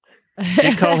 Quickly.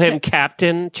 You call him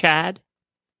Captain Chad?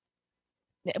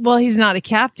 Well, he's not a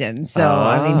captain, so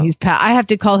I mean, I have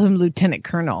to call him Lieutenant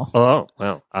Colonel. Oh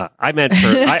well, I meant for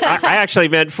I actually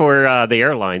meant for the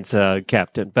airline's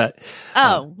captain, but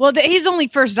he's only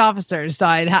first officer, so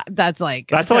that's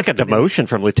like a demotion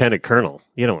from Lieutenant Colonel.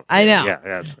 You don't. I know. Yeah.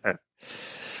 That's.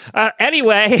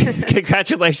 Anyway,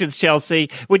 congratulations, Chelsea.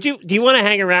 Do you want to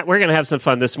hang around? We're going to have some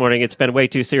fun this morning. It's been way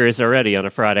too serious already on a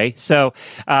Friday. So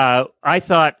I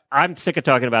thought, I'm sick of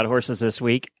talking about horses this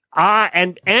week.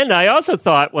 And I also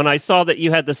thought when I saw that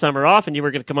you had the summer off and you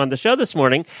were going to come on the show this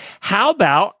morning, how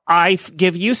about I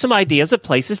give you some ideas of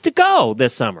places to go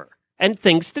this summer and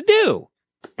things to do?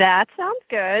 That sounds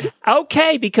good.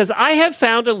 Okay, because I have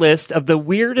found a list of the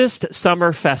weirdest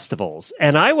summer festivals,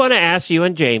 and I want to ask you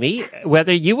and Jamie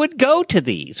whether you would go to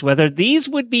these, whether these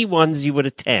would be ones you would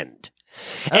attend.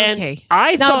 Okay.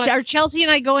 And thought, are Chelsea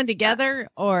and I going together,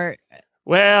 or?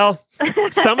 Well,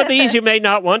 some of these you may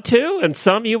not want to, and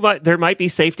some there might be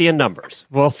safety in numbers.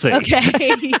 We'll see.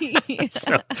 Okay.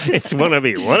 So it's one of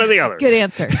the other. Good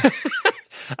answer.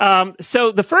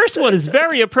 So the first one is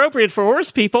very appropriate for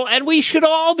horse people, and we should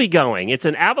all be going. It's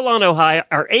in Avon,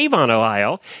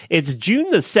 Ohio. It's June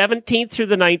the 17th through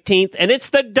the 19th, and it's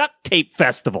the Duct Tape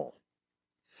Festival.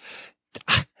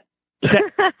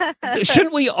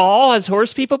 Shouldn't we all, as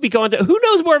horse people, be going to? Who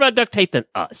knows more about duct tape than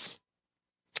us?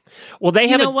 Well, they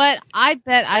have. You know what? I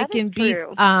bet I can beat.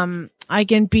 I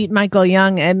can beat Michael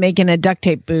Young at making a duct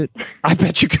tape boot. I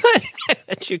bet you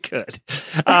could.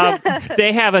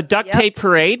 They have a duct tape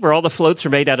parade where all the floats are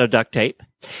made out of duct tape.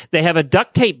 They have a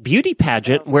duct tape beauty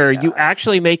pageant where you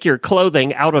actually make your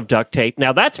clothing out of duct tape.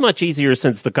 Now, that's much easier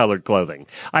since the colored clothing.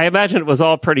 I imagine it was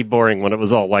all pretty boring when it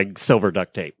was all like silver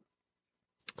duct tape.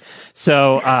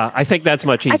 So I think that's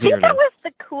much easier. I think that was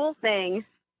the cool thing.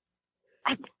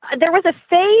 There was a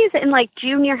phase in like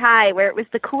junior high where it was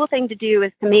the cool thing to do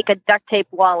is to make a duct tape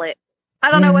wallet. I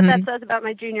don't know what that says about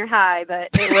my junior high, but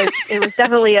it was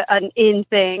definitely an in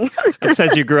thing. It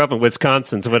says you grew up in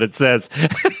Wisconsin, is what it says.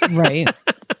 Right.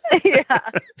 Yeah.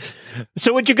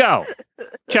 So would you go?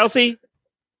 Chelsea?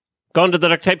 Going to the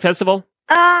Duct Tape Festival?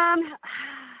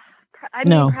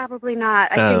 Probably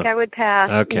not. I think I would pass.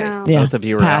 Okay. No. Yeah, both of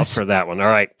you are out for that one. All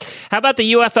right. How about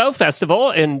the UFO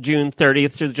Festival in June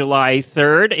 30th through July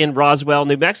 3rd in Roswell,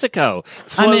 New Mexico?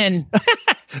 I'm in.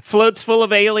 Floats full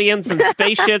of aliens and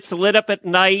spaceships lit up at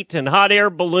night and hot air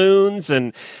balloons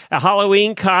and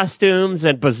Halloween costumes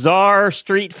and bizarre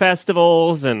street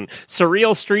festivals and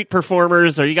surreal street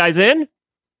performers. Are you guys in?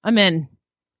 I'm in.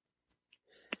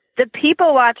 The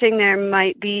people watching there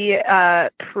might be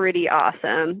pretty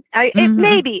awesome. It's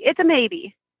a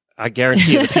maybe. I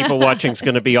guarantee you the people watching is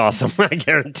going to be awesome. I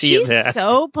guarantee you that. She's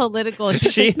so political.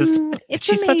 She's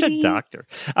such a doctor.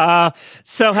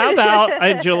 So how about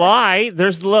in July,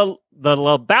 there's the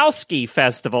Lebowski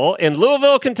Festival in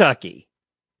Louisville, Kentucky.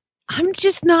 I'm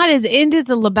just not as into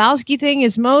the Lebowski thing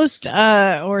as most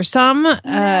or some.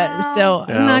 So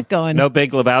I'm not going. No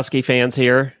big Lebowski fans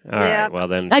here? All right. Well,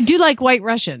 then. I do like White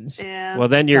Russians. Yeah. Well,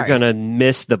 then you're going to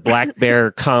miss the Black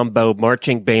Bear Combo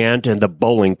Marching Band and the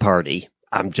Bowling Party.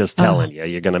 I'm just telling you,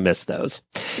 you're going to miss those.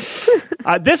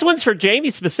 This one's for Jamie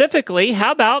specifically.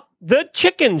 How about the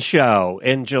Chicken Show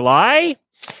in July?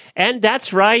 And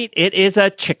that's right. It is a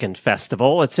chicken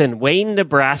festival. It's in Wayne,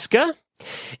 Nebraska.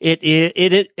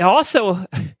 It also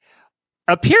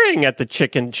appearing at the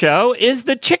Chicken Show is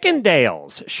the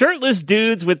Chickendales, shirtless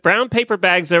dudes with brown paper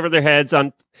bags over their heads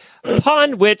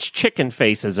upon which chicken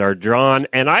faces are drawn.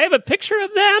 And I have a picture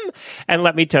of them. And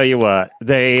let me tell you what,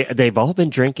 they've all been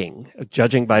drinking,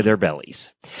 judging by their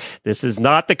bellies. This is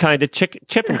not the kind of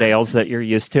Chippendales that you're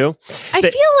used to. I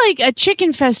feel like a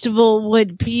chicken festival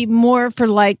would be more for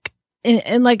like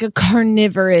in like a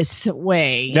carnivorous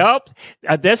way. Nope.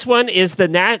 This one is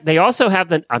they also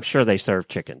have I'm sure they serve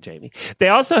chicken, Jamie. They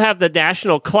also have the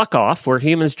National Cluck Off, where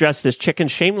humans dressed as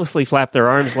chickens shamelessly flap their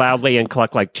arms loudly and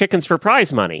cluck like chickens for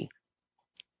prize money.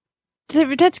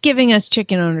 That's giving us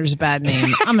chicken owners a bad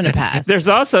name. I'm going to pass. There's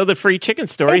also the free chicken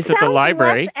stories at the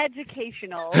library. Less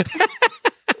educational.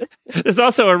 There's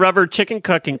also a rubber chicken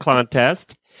clucking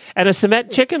contest and a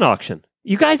cement chicken auction.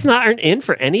 You guys aren't in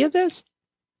for any of this?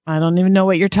 I don't even know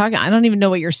what you're talking. I don't even know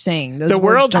what you're saying. The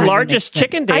world's largest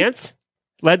chicken dance,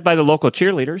 led by the local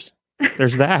cheerleaders.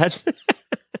 There's that.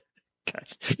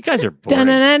 Guys, you guys are boring.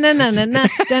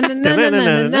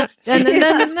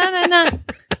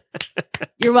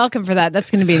 You're welcome for that. That's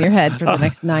going to be in your head for the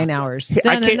next 9 hours.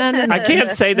 I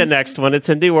can't say the next one. It's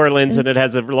in New Orleans and it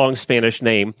has a long Spanish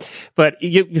name. But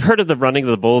you've heard of the running of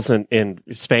the bulls in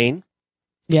Spain?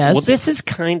 Yes. Well, this is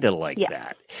kind of like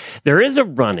that. There is a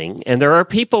running, and there are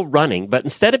people running, but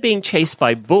instead of being chased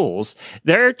by bulls,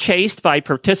 they're chased by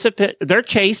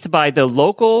the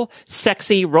local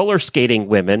sexy roller skating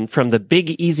women from the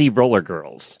Big Easy Roller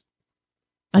Girls.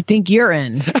 I think you're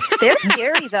in. They're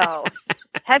scary, though.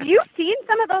 Have you seen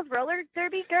some of those roller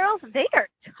derby girls? They are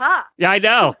tough. Yeah, I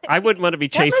know. I wouldn't want to be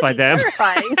chased by them.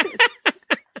 Terrifying.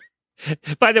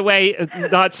 By the way,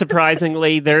 not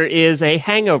surprisingly, there is a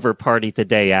hangover party the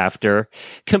day after,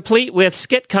 complete with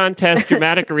skit contest,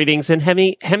 dramatic readings, and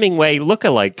Hemingway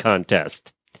look-alike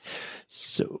contest.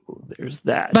 So there's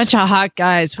that. Bunch of hot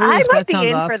guys. Ooh, I might be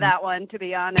in awesome. for that one, to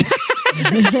be honest.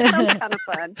 Sounds kind of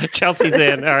fun. Chelsea's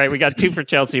in. All right, we got 2 for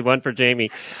Chelsea, 1 for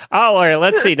Jamie. Oh, all right,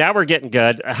 let's see. Now we're getting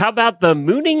good. How about the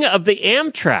mooning of the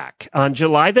Amtrak on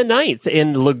July the 9th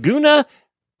in Laguna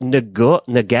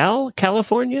Niguel,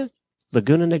 California?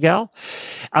 Laguna Niguel.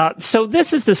 So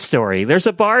this is the story. There's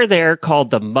a bar there called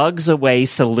the Mugs Away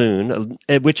Saloon,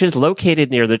 which is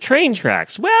located near the train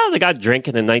tracks. Well, they got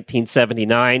drinking in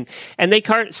 1979, and they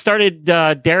started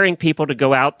daring people to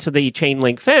go out to the chain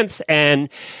link fence and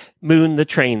moon the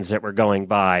trains that were going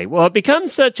by. Well, it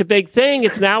becomes such a big thing.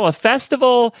 It's now a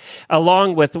festival,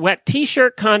 along with wet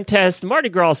T-shirt contest, Mardi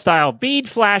Gras style bead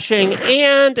flashing,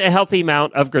 and a healthy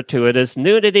amount of gratuitous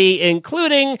nudity,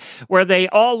 including where they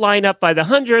all line up by the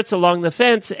hundreds along the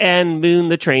fence and moon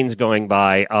the trains going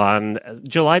by on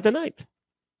July the 9th.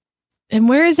 And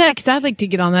where is that? Because I'd like to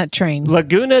get on that train.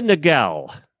 Laguna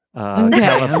Niguel, Okay.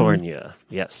 California.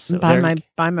 Yes. So buy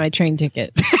my train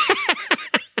ticket.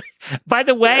 By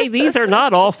the way, these are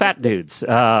not all fat dudes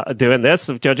doing this.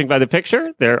 Judging by the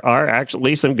picture, there are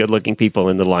actually some good-looking people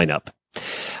in the lineup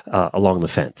along the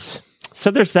fence.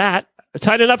 So there's that.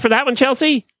 Tied it up for that one,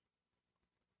 Chelsea?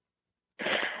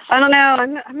 I don't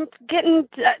know. I'm getting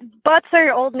butts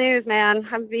are old news, man.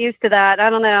 I'm used to that. I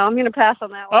don't know. I'm going to pass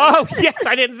on that one. Oh, yes.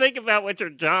 I didn't think about what your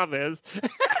job is.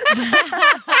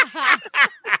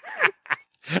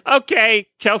 Okay,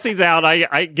 Chelsea's out.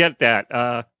 I get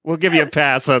that. We'll give you a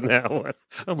pass on that one.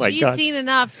 Oh, my God. She's seen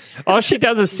enough. All she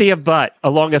does is see a butt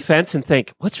along a fence and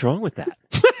think, what's wrong with that?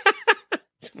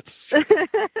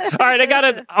 All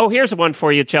right, here's one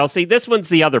for you, Chelsea. This one's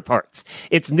the other parts.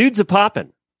 It's Nudes A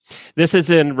Poppin'. This is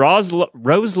in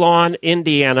Roselawn,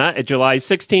 Indiana, July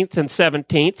 16th and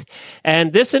 17th.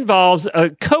 And this involves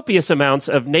copious amounts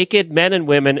of naked men and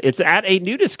women. It's at a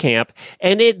nudist camp,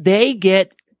 and they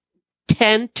get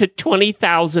 10 to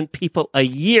 20,000 people a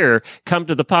year come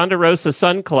to the Ponderosa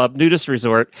Sun Club nudist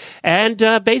resort and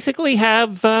basically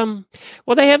have,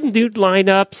 they have nude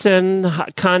lineups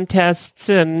and contests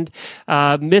and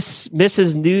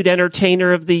Mrs. Nude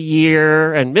Entertainer of the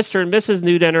Year and Mr. and Mrs.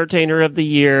 Nude Entertainer of the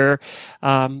Year.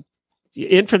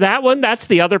 In for that one, that's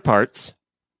the other parts.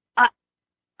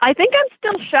 I think I'm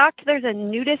still shocked there's a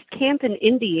nudist camp in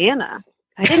Indiana.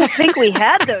 I didn't think we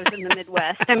had those in the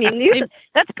Midwest. I mean,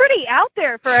 that's pretty out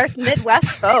there for us Midwest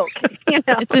folk. You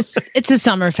know, it's a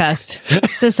summer fest.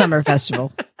 It's a summer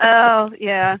festival. Oh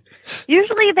yeah.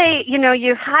 Usually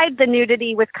you hide the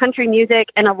nudity with country music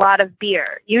and a lot of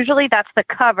beer. Usually that's the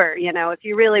cover. You know, if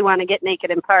you really want to get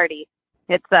naked and party,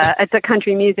 it's a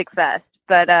country music fest.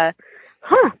 But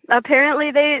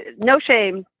apparently no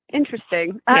shame.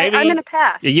 Interesting. Jamie, I'm gonna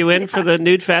pass. Are you in for the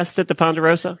nude fest at the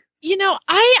Ponderosa? You know,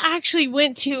 I actually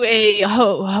went to a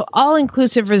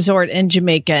all-inclusive resort in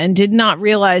Jamaica and did not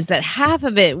realize that half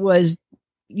of it was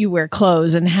you wear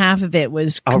clothes and half of it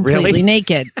was completely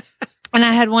naked. And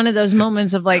I had one of those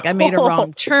moments of like, I made a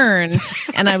wrong turn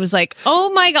and I was like,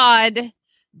 oh my God,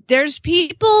 there's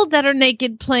people that are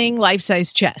naked playing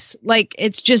life-size chess. Like,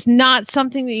 it's just not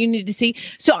something that you need to see.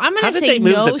 So I'm going to say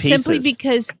no, simply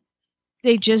because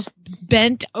they just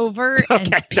bent over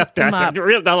and picked them up.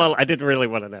 I didn't really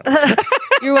want to know.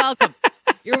 You're welcome.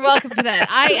 You're welcome for that.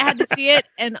 I had to see it,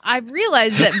 and I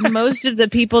realized that most of the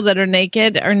people that are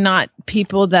naked are not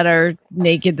people that are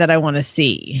naked that I want to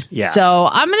see. Yeah. So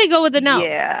I'm going to go with a no.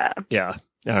 Yeah. Yeah.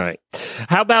 All right.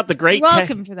 How about the great? You're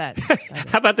welcome for that.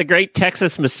 How about the Great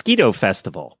Texas Mosquito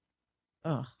Festival?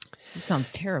 Oh. It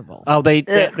sounds terrible. Oh, they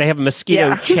have a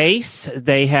mosquito chase.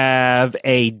 They have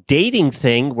a dating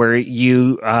thing where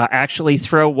you actually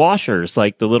throw washers,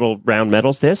 like the little round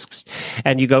metal discs,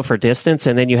 and you go for distance,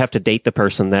 and then you have to date the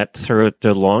person that threw it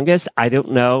the longest. I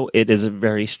don't know. It is a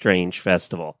very strange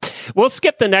festival. We'll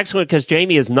skip the next one because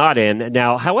Jamie is not in.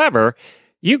 Now, however,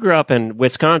 you grew up in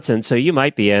Wisconsin, so you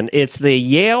might be in. It's the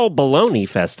Yale Bologna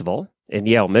Festival in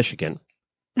Yale, Michigan.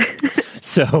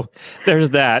 So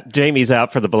there's that. Jamie's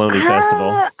out for the Bologna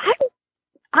Festival.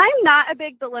 I'm not a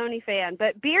big bologna fan,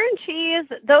 but beer and cheese,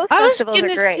 those festivals are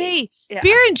great. I was going to say,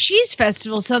 beer and cheese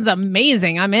festival sounds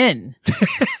amazing. I'm in.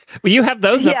 Well, you have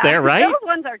those up there, right? Those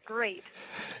ones are great.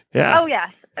 Yeah. Oh,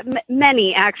 yes.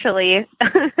 Many, actually.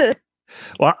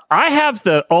 Well, I have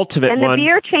the ultimate one. And the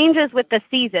beer changes with the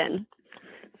season.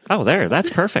 Oh, that's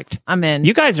perfect. I'm in.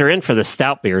 You guys are in for the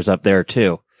stout beers up there,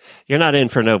 too. You're not in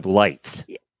for no lights.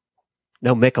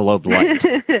 No Michelob Light.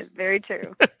 Very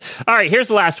true. All right, here's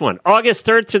the last one. August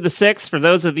 3rd through the 6th, for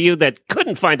those of you that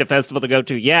couldn't find a festival to go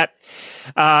to yet,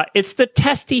 it's the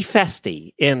Testy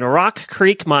Festy in Rock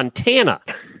Creek, Montana.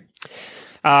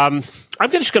 I'm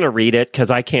just going to read it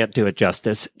because I can't do it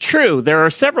justice. True, there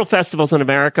are several festivals in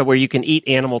America where you can eat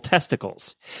animal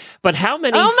testicles, but how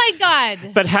many? Oh my God!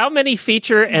 But how many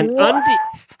feature an Undie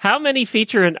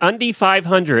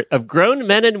 500 of grown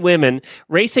men and women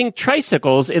racing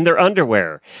tricycles in their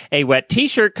underwear, a wet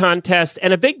T-shirt contest,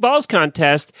 and a big balls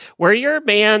contest where your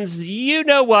man's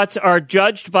you-know-whats are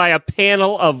judged by a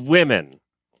panel of women?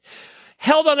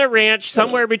 Held on a ranch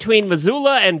somewhere between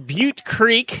Missoula and Butte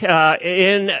Creek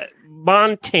in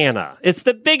Montana. It's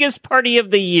the biggest party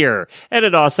of the year. And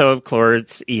it also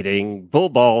includes bull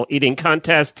ball eating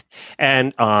contest,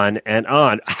 and on and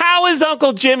on. How is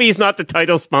Uncle Jimmy's not the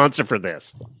title sponsor for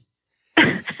this?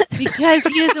 Because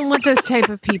he doesn't want those type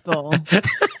of people.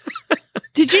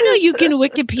 Did you know you can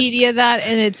Wikipedia that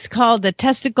and it's called the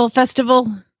Testicle Festival?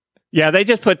 Yeah, they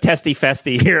just put Testy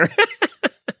Festy here.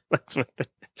 That's what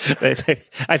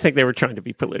I think they were trying to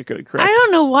be politically correct. I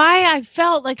don't know why I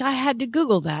felt like I had to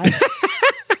Google that.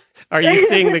 Are you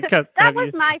seeing the cut? That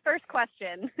was my first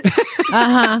question.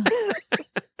 Uh-huh.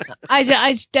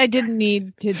 I didn't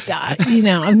need to die.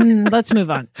 Let's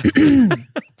move on.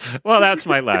 Well, that's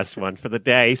my last one for the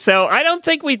day. So I don't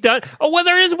think we've done. Oh, well,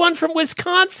 there is one from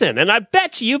Wisconsin, and I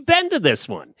bet you've been to this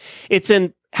one. It's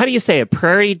in, how do you say it?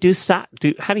 Prairie du Sac.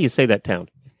 How do you say that town?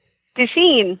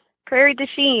 Duchesne. Prairie du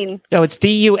Chien. No, it's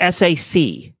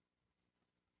DUSAC.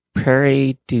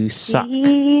 Prairie du Sac.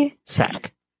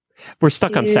 Sac. We're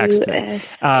stuck on Sacs today.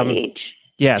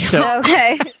 Yeah. So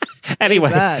okay.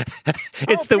 Anyway,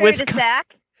 it's the Wisconsin.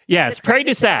 Yes, Prairie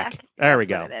du Sac. There we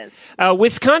go.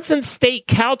 Wisconsin State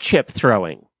cow chip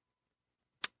throwing.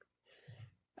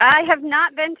 I have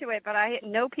not been to it, but I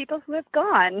know people who have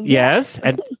gone. Yes,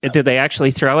 and do they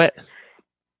actually throw it?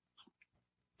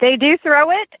 They do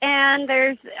throw it, and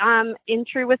there's, in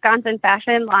true Wisconsin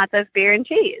fashion, lots of beer and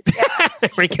cheese. Yeah. There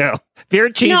we go.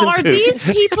 Beer, cheese, now, and poop. Are these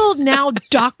people now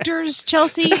doctors,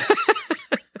 Chelsea?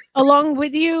 Along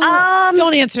with you?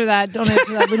 Don't answer that.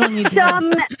 We don't need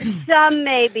to. Some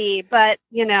maybe, but,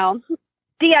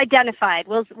 de-identified.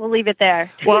 We'll leave it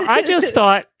there. Well, I just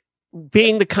thought,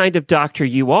 being the kind of doctor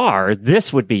you are,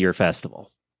 this would be your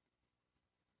festival.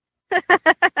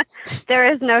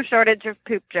 There is no shortage of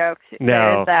poop jokes.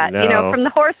 No, that. No. From the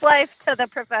horse life to the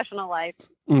professional life.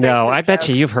 No, I bet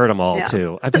you've heard them all,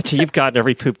 too. I bet you've gotten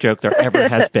every poop joke there ever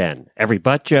has been. Every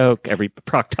butt joke, every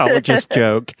proctologist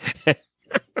joke.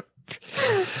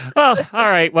 Well, all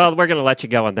right. Well, we're going to let you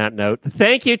go on that note.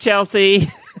 Thank you, Chelsea.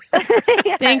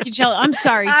 Thank you, Chelsea. I'm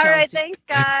sorry, Chelsea. All right, thanks,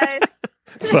 guys.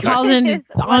 Calls in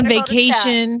on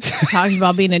vacation, talking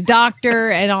about being a doctor,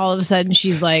 and all of a sudden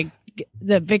she's like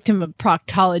the victim of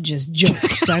proctologist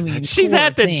jokes. I mean, she's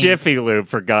at the Jiffy Lube,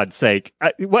 for God's sake.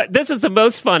 This is the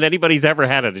most fun anybody's ever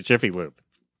had at a Jiffy Lube.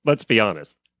 Let's be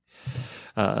honest.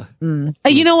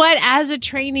 You know what? As a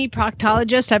trainee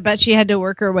proctologist, I bet she had to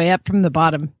work her way up from the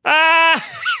bottom.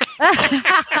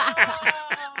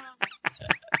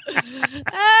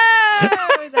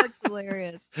 Oh, that's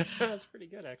hilarious. That's pretty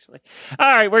good, actually.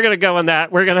 All right, we're going to go on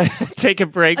that. We're going to take a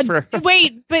break for...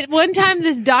 Wait, but one time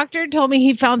this doctor told me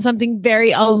he found something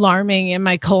very alarming in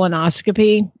my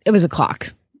colonoscopy. It was a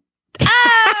clock.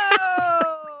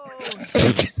 Oh!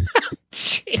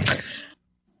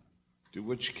 Do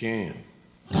what you can.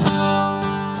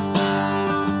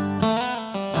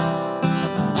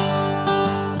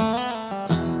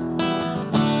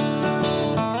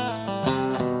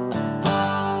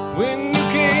 When you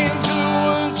can't do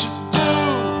what you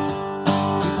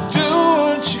do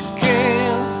what you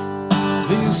can.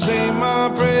 Please say my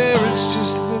prayer, it's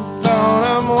just the thought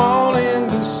I'm wanting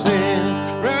to send.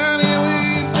 Right here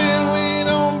we bend, we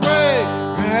don't break.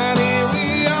 Right here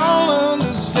we all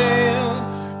understand.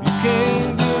 You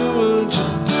can't do what you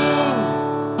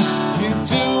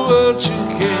do what you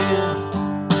can.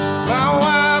 My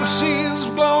wife, she's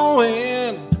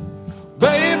blowing,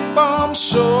 baby bomb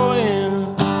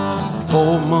showing.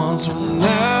 4 months from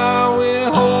now,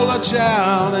 we'll hold our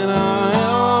child in our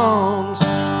arms.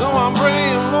 So I'm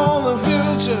praying for the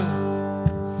future,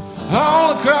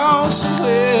 all across the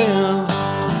land.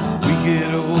 We get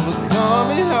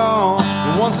overcome it all,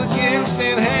 and once again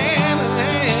stand hand in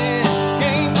hand.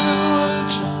 Can't do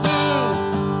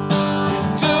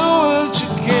what you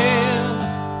can.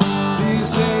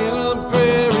 Please say a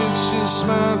prayer, it's just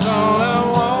my thought I'm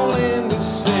wanting to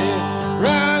say.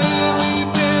 Right here we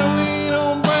bend, we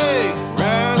don't break.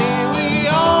 Right here we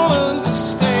all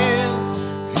understand.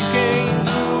 If you can't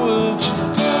do what you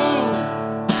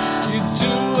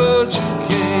do what you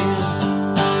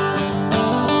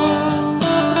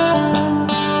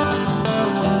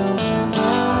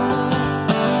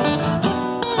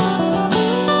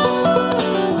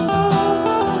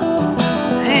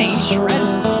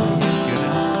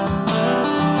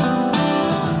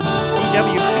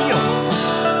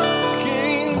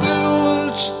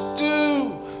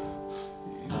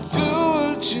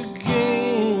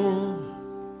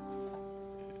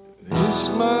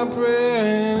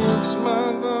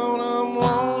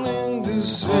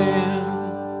said.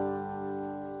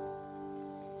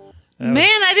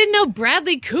 Man, I didn't know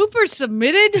Bradley Cooper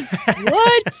submitted.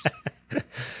 What?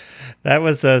 That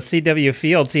was C.W.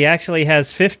 Fields. He actually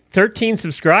has 13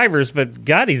 subscribers, but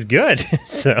God, he's good.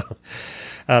 So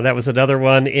that was another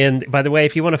one. And by the way,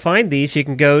 if you want to find these, you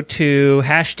can go to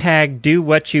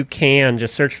 #DoWhatYouCan.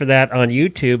 Just search for that on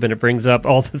YouTube, and it brings up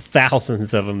all the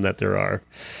thousands of them that there are.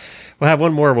 We'll have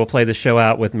one more. We'll play the show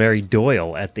out with Mary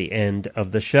Doyle at the end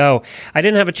of the show. I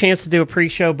didn't have a chance to do a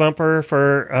pre-show bumper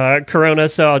for Corona,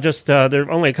 so I'll just, there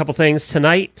are only a couple things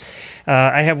tonight.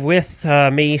 I have with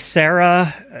me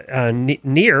Sarah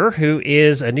Neer, who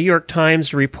is a New York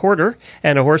Times reporter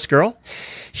and a horse girl.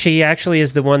 She actually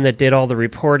is the one that did all the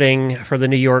reporting for the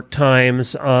New York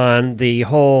Times on the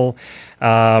whole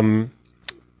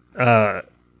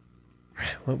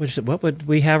what would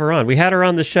we have her on? We had her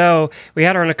on the show. We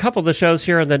had her on a couple of the shows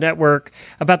here on the network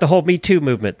about the whole Me Too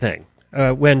movement thing.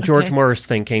 When George Morris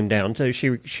thing came down, so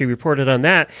she reported on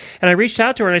that, and I reached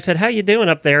out to her and I said, "How you doing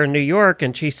up there in New York?"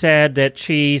 And she said that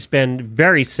she's been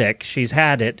very sick. She's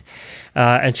had it,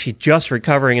 and she's just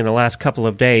recovering in the last couple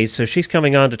of days. So she's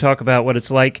coming on to talk about what it's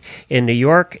like in New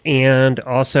York and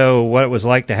also what it was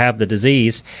like to have the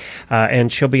disease.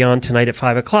 And she'll be on tonight at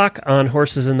 5:00 on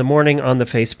Horses in the Morning on the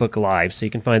Facebook Live, so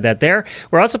you can find that there.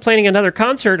 We're also planning another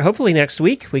concert. Hopefully next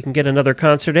week we can get another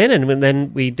concert in, and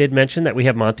then we did mention that we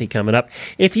have Monty coming up.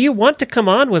 If you want to come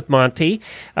on with Monty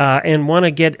and want to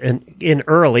get in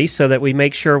early so that we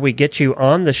make sure we get you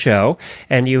on the show,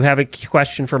 and you have a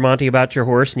question for Monty about your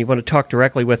horse and you want to talk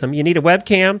directly with him, you need a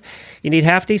webcam, you need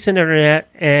half-decent internet,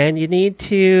 and you need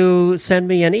to send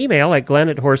me an email at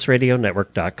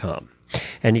glenn@horseradionetwork.com.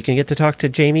 And you can get to talk to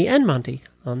Jamie and Monty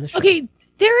on the show. Okay,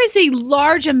 there is a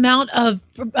large amount of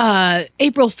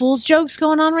April Fool's jokes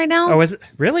going on right now. Oh, is it?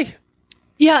 Really?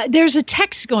 Yeah, there's a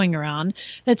text going around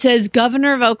that says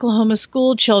Governor of Oklahoma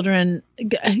school children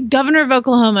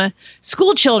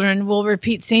will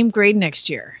repeat same grade next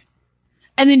year.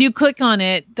 And then you click on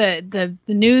it, the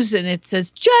news, and it says,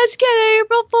 just get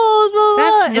April Fool's. Blah,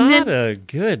 blah. That's not a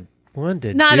good one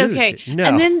to do. Not okay. No.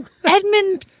 And then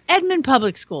Edmond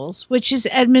Public Schools, which is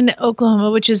Edmond,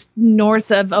 Oklahoma, which is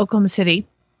north of Oklahoma City.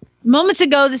 Moments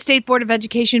ago, the State Board of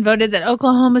Education voted that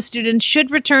Oklahoma students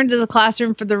should return to the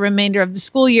classroom for the remainder of the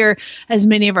school year, as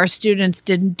many of our students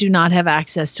do not have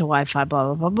access to Wi-Fi,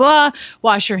 blah, blah, blah, blah.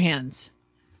 Wash your hands.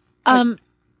 I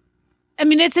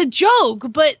mean, it's a joke,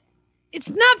 but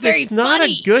it's not very funny. It's not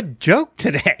a good joke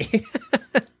today.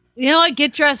 You know what?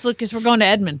 Get dressed, Lucas. We're going to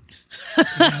Edmond.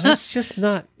 Yeah, that's just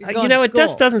not... it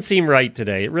just doesn't seem right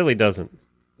today. It really doesn't.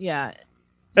 Yeah.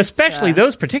 Especially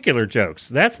those particular jokes.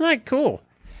 That's not cool.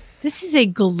 This is a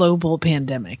global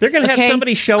pandemic. They're going to have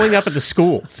somebody showing up at the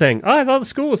school saying, "Oh, I thought the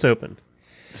school was open."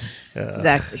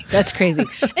 Exactly. That's crazy.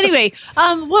 Anyway,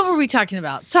 what were we talking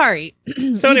about? Sorry.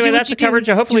 So anyway, that's the coverage.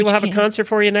 Hopefully we'll have a concert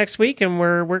for you next week, and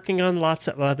we're working on lots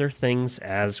of other things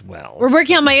as well. We're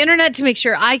working on my internet to make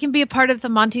sure I can be a part of the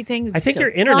Monty thing. It's I think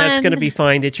your internet's going to be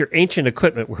fine. It's your ancient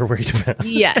equipment we're worried about.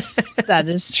 Yes, that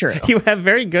is true. You have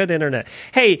very good internet.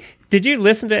 Hey, did you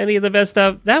listen to any of the best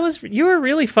stuff? You were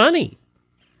really funny.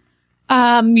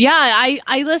 Yeah,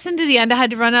 I listened to the end. I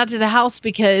had to run out to the house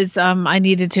because I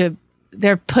needed to.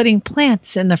 They're putting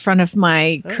plants in the front of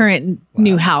my current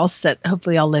new house that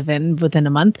hopefully I'll live in within a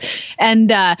month.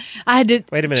 And I had to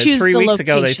wait a minute. choose 3 the weeks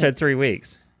location. ago they said 3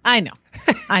 weeks. I know.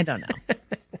 I don't know.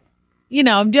 You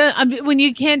know, when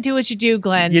you can't do what you do,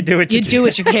 Glenn, you do what you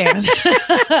can.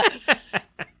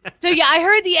 So yeah, I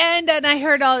heard the end, and I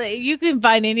heard all that. You can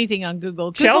find anything on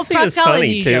Google. Chelsea was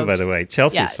funny too, by the way.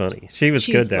 Chelsea's funny. She's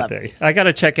good that day. I got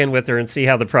to check in with her and see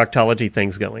how the proctology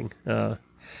thing's going.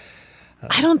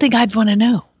 I don't think I'd want to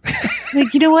know.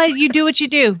 Like, you know what? You do what you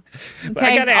do. Okay?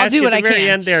 I got to ask you at the very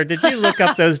end there. Did you look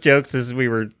up those jokes as we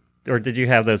were, or did you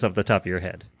have those off the top of your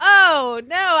head? Oh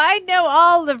no, I know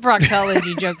all the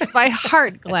proctology jokes by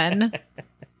heart, Glenn.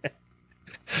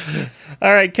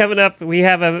 All right, coming up, we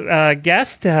have a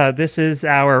guest. This is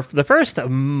the first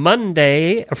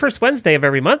Wednesday of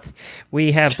every month.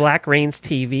 We have Black Rains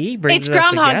TV. It's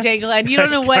Groundhog Day, Glenn. You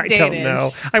don't know what day it is. I don't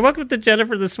know. I woke up to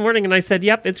Jennifer this morning and I said,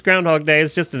 "Yep, it's Groundhog Day.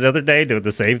 It's just another day doing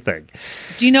the same thing."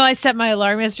 Do you know I set my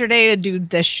alarm yesterday to do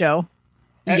this show?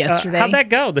 Yesterday, how'd that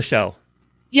go? The show?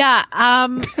 Yeah,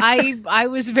 I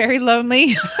was very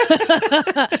lonely.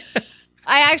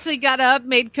 I actually got up,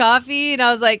 made coffee, and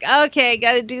I was like, okay, I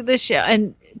got to do this show.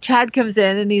 And Chad comes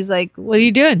in, and he's like, what are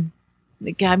you doing?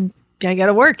 Like, I got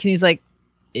to work. And he's like,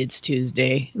 it's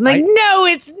Tuesday. I'm like, no,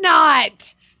 it's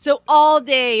not. So all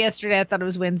day yesterday, I thought it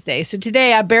was Wednesday. So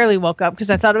today, I barely woke up because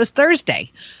I thought it was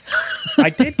Thursday. I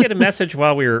did get a message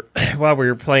while we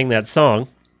were playing that song.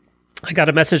 I got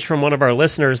a message from one of our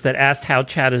listeners that asked how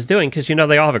Chad is doing because,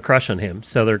 they all have a crush on him,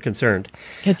 so they're concerned.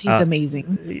 Because he's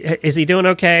amazing. Is he doing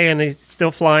okay and he's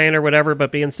still flying or whatever,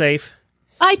 but being safe?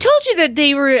 I told you that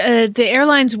they were the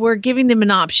airlines were giving them an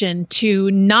option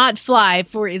to not fly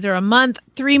for either a month,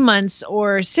 3 months,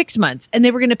 or 6 months, and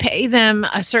they were going to pay them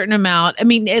a certain amount. I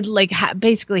mean,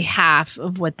 basically half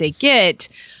of what they get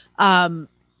to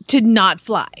not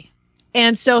fly.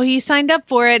 And so he signed up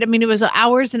for it. I mean, it was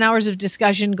hours and hours of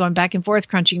discussion, going back and forth,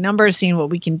 crunching numbers, seeing what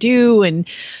we can do, and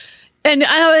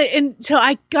so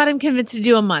I got him convinced to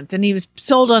do a month, and he was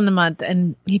sold on the month,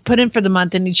 and he put in for the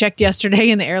month, and he checked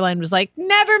yesterday, and the airline was like,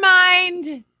 never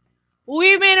mind.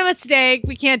 We made a mistake.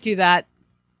 We can't do that.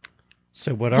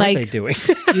 So what are they doing?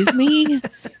 Excuse me?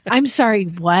 I'm sorry,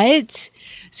 what?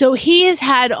 So he has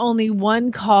had only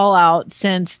one call out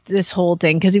since this whole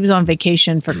thing, because he was on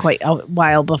vacation for quite a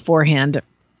while beforehand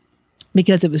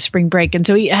because it was spring break. And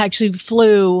so he actually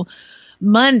flew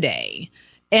Monday.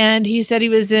 And he said he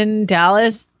was in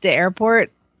Dallas, the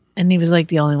airport, and he was like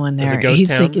the only one there. Is it ghost He's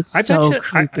town? like, it's so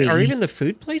creepy. Are even the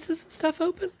food places and stuff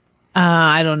open?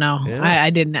 I don't know. Yeah. I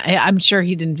didn't. I'm sure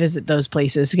he didn't visit those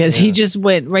places because he just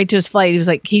went right to his flight. He was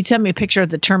like, he sent me a picture of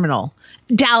the terminal,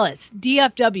 Dallas,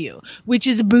 DFW, which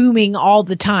is booming all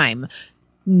the time.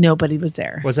 Nobody was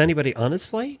there. Was anybody on his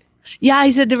flight? Yeah,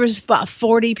 he said there was about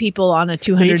 40 people on a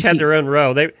 200. They each had their own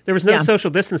row. There was no social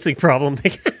distancing problem.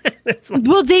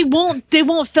 Well, they won't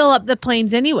fill up the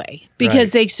planes anyway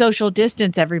because they social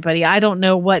distance everybody. I don't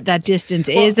know what that distance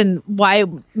is and why it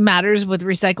matters with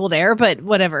recycled air, but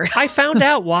whatever. I found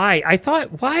out why. I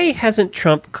thought, why hasn't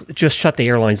Trump just shut the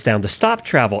airlines down to stop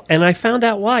travel? And I found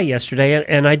out why yesterday,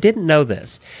 and I didn't know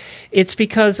this. It's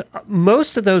because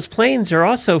most of those planes are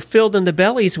also filled in the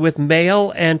bellies with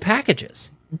mail and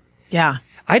packages. Yeah.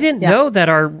 I didn't know that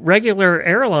our regular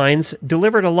airlines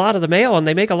delivered a lot of the mail, and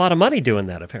they make a lot of money doing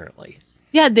that, apparently.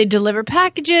 Yeah, they deliver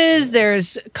packages.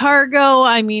 There's cargo.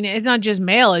 I mean, it's not just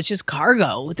mail; it's just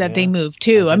cargo that they move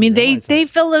too. I mean, they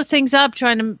fill those things up,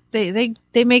 trying to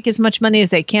they make as much money as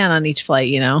they can on each flight.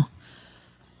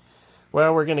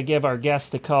 Well, we're going to give our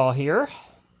guest a call here.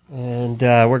 And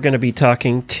we're going to be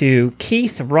talking to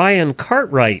Keith Ryan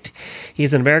Cartwright.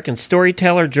 He's an American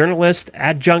storyteller, journalist,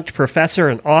 adjunct professor,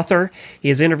 and author. He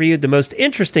has interviewed the most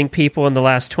interesting people in the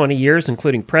last 20 years,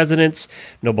 including presidents,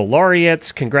 Nobel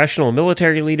laureates, congressional and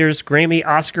military leaders, Grammy,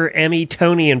 Oscar, Emmy,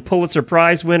 Tony, and Pulitzer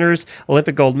Prize winners,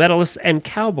 Olympic gold medalists, and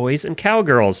cowboys and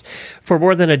cowgirls. For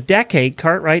more than a decade,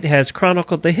 Cartwright has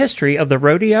chronicled the history of the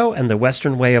rodeo and the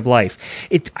Western way of life.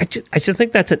 I just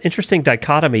think that's an interesting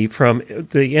dichotomy from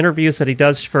the interviews that he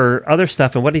does for other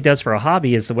stuff and what he does for a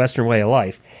hobby is the Western way of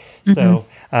life. Mm-hmm. So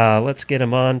let's get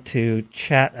him on to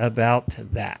chat about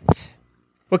that.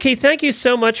 Well, Keith, thank you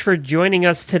so much for joining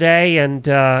us today and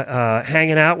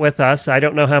hanging out with us. I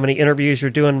don't know how many interviews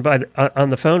you're doing on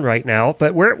the phone right now,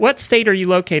 but what state are you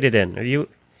located in?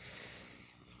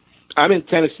 I'm in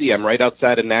Tennessee. I'm right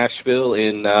outside of Nashville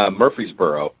in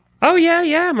Murfreesboro. Oh,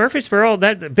 yeah, Murfreesboro.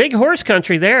 That big horse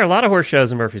country there. A lot of horse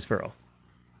shows in Murfreesboro.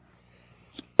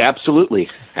 Absolutely.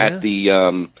 At the, I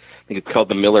think it's called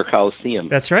the Miller Coliseum.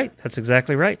 That's right. That's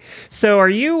exactly right. So are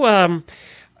you in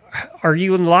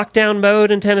lockdown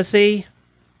mode in Tennessee?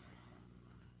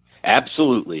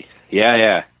 Absolutely.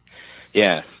 Yeah.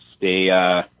 Stay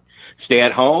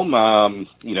at home.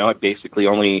 I basically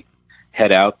only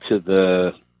head out to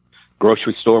the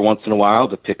grocery store once in a while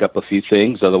to pick up a few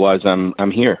things. Otherwise,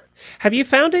 I'm here. Have you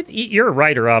found it? You're a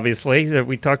writer, obviously.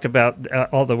 We talked about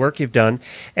all the work you've done.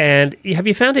 And have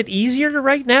you found it easier to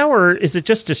write now, or is it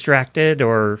just distracted?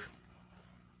 Or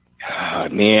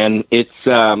man, it's.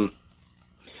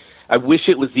 I wish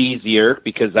it was easier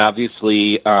because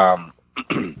obviously I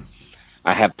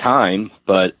have time,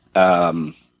 but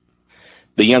the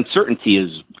uncertainty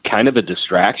is kind of a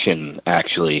distraction,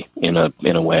 actually, in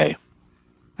a way.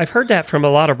 I've heard that from a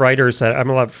lot of writers. I'm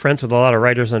a lot of friends with a lot of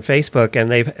writers on Facebook,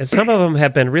 and some of them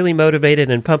have been really motivated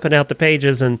and pumping out the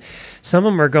pages, and some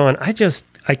of them are going,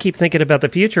 I keep thinking about the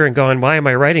future and going, why am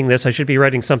I writing this? I should be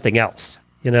writing something else,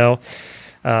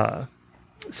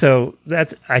 So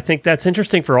I think that's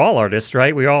interesting for all artists,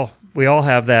 right? We all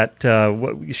have that.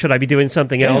 Should I be doing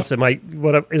something else?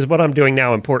 Is what I'm doing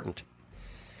now important?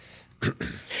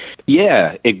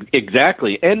 Yeah,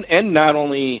 exactly. And not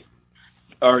only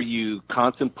are you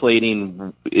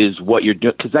contemplating is what you're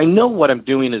doing, because I know what I'm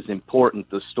doing is important.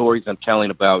 The stories I'm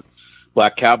telling about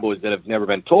Black Cowboys that have never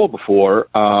been told before.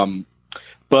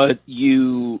 But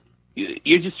you're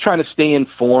just trying to stay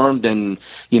informed. And,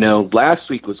 last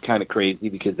week was kind of crazy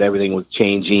because everything was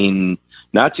changing,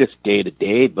 not just day to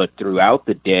day, but throughout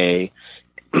the day.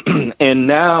 And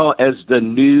now as the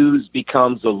news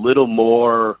becomes a little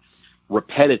more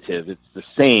repetitive. It's the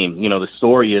same. You know, the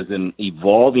story isn't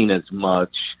evolving as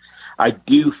much. I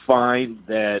do find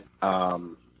that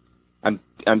I'm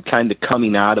kind of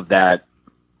coming out of that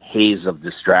haze of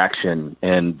distraction,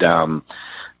 and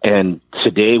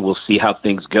today we'll see how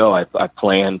things go. I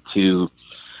plan to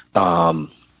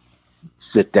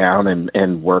sit down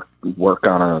and work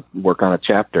on a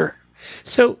chapter.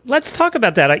 So let's talk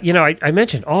about that. I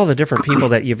mentioned all the different people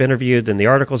that you've interviewed and the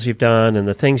articles you've done and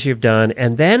the things you've done.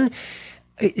 And then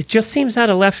it just seems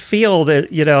out of left field that,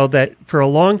 that for a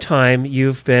long time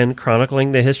you've been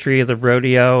chronicling the history of the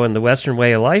rodeo and the Western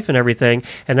way of life and everything.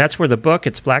 And that's where the book,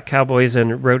 it's Black Cowboys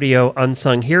and Rodeo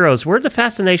Unsung Heroes. Where'd the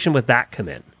fascination with that come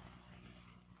in?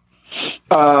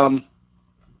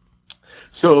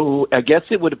 So I guess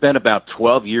it would have been about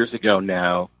 12 years ago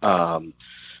now.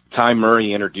 Ty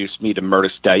Murray introduced me to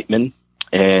Murtis Deitman,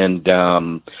 and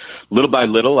little by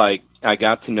little, I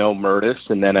got to know Murtis,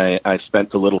 and then I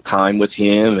spent a little time with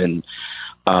him, and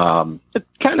it's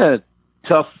kind of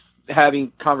tough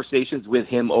having conversations with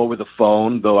him over the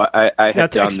phone, though I have now,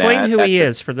 done explain that. Who he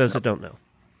is for those that don't know.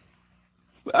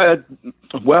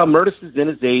 Well, Murtis is in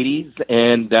his 80s,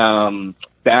 and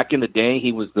back in the day,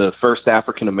 he was the first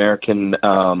African-American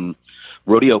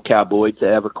rodeo cowboy to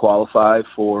ever qualify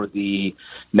for the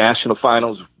National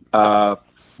Finals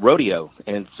rodeo.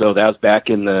 And so that was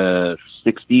back in the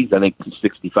 60s. I think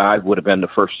 65 would have been the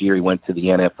first year he went to the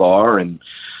NFR. And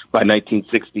by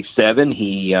 1967,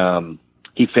 he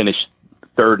finished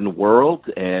third in the world.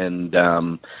 And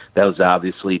that was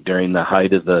obviously during the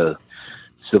height of the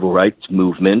civil rights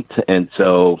movement. And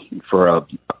so for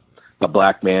a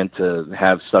black man to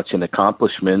have such an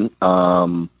accomplishment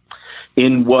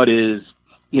in what is,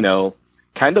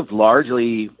 kind of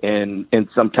largely and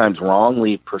sometimes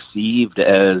wrongly perceived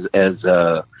as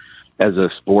a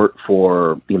sport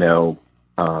for, that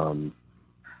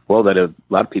a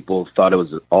lot of people thought it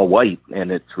was all white,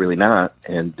 and it's really not.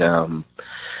 And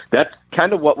that's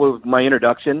kind of what was my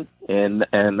introduction. And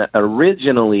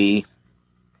originally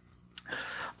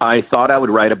I thought I would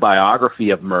write a biography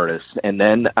of Murtis, and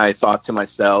then I thought to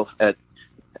myself, as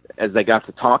I got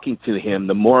to talking to him,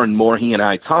 the more and more he and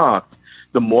I talked,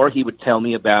 the more he would tell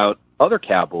me about other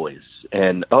cowboys.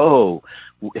 And,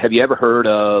 have you ever heard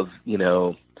of,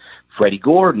 Freddie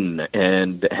Gordon?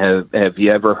 And have you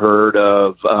ever heard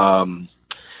of,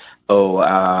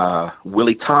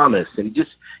 Willie Thomas? And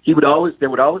there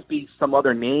would always be some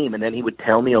other name, and then he would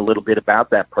tell me a little bit about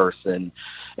that person.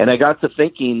 And I got to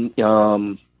thinking,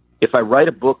 if I write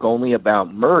a book only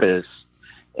about Murtis,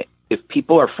 if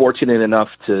people are fortunate enough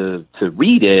to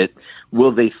read it,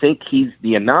 will they think he's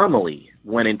the anomaly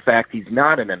when in fact he's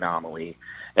not an anomaly?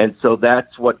 And so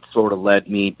that's what sort of led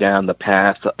me down the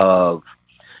path of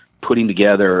putting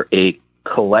together a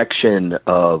collection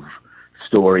of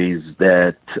stories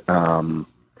that kind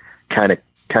of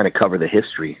cover the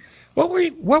history. What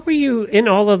were you in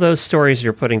all of those stories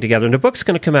you're putting together? And the book's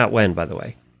going to come out when, by the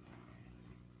way?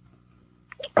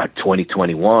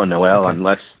 2021. Well, okay.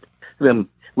 Unless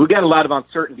we've got a lot of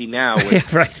uncertainty now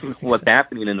with what's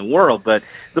happening in the world, but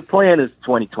the plan is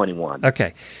 2021.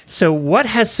 Okay. So what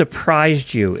has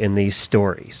surprised you in these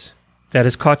stories that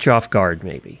has caught you off guard,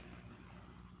 maybe?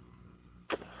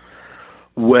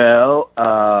 Well,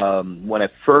 when I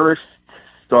first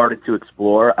started to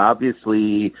explore,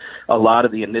 obviously a lot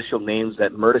of the initial names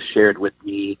that Murtis shared with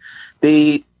me,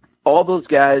 all those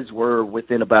guys were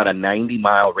within about a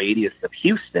 90-mile radius of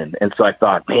Houston. And so I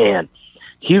thought, man,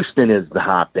 Houston is the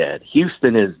hotbed.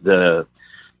 Houston is the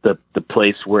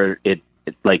place where it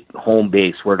like home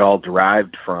base, where it all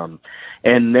derived from.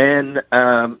 And then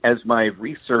as my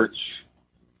research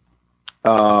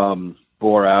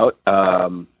bore out,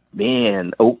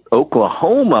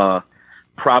 Oklahoma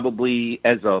probably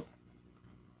as a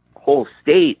whole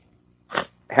state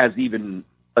has even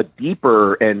a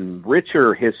deeper and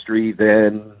richer history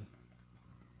than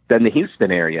the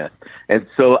Houston area. And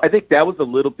so I think that was a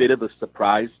little bit of a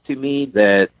surprise to me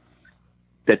that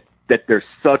there's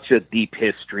such a deep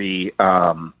history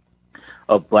of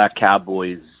black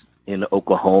cowboys in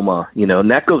Oklahoma,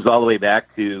 and that goes all the way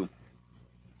back to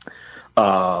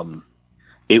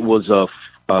it was a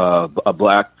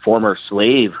black former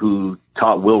slave who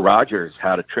taught Will Rogers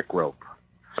how to trick rope.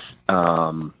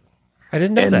 I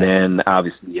didn't know that. And then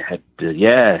obviously you had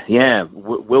to,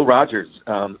 Will Rogers,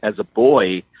 as a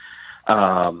boy,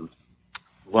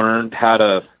 learned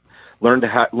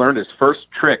his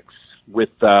first tricks with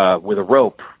a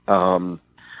rope from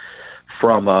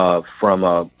a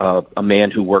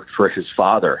man who worked for his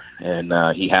father,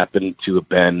 and he happened to have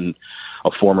been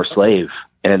a former slave.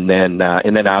 And then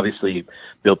obviously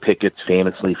Bill Pickett's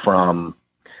famously from,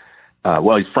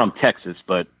 he's from Texas,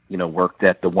 but worked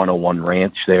at the 101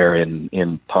 Ranch there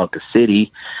in Ponca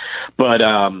City. But,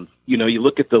 you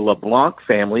look at the LeBlanc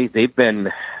family, they've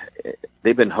been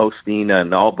hosting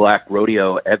an all-black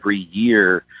rodeo every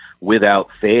year without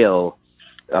fail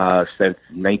since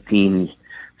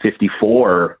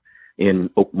 1954 in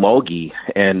Okmulgee.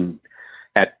 And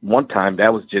at one time,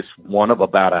 that was just one of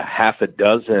about a half a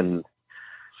dozen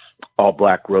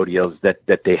all-black rodeos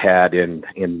that they had in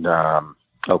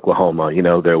Oklahoma.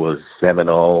 There was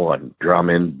Seminole and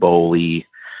Drummond, Boley,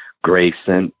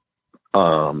 Grayson.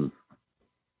 A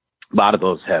lot of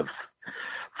those have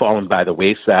fallen by the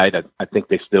wayside. I think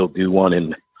they still do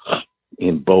one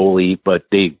in Boley, but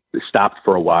they stopped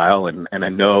for a while. And I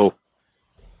know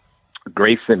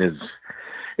Grayson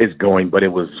is going, but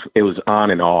it was on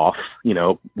and off,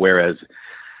 whereas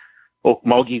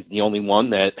Okmulgee's the only one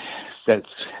that since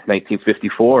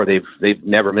 1954 they've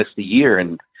never missed a year,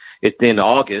 and it's in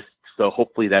August, so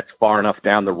hopefully that's far enough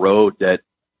down the road that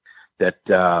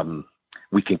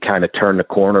we can kind of turn the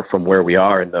corner from where we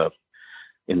are in the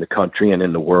country and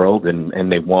in the world,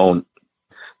 and they won't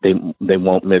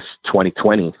miss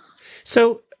 2020.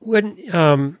 So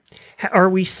when are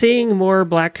we seeing more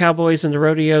black cowboys in the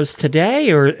rodeos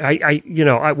today, or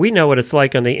we know what it's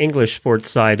like on the English sports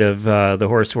side of the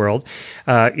horse world.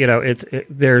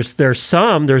 There's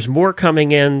more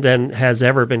coming in than has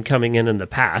ever been coming in the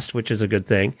past, which is a good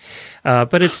thing.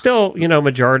 But it's still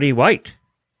majority white.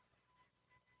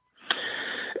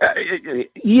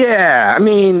 Yeah, I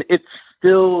mean, it's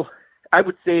still, I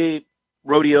would say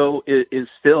rodeo is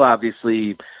still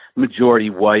obviously majority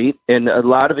white, and a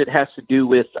lot of it has to do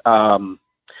with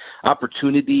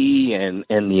opportunity and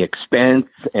the expense,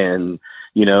 and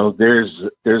there's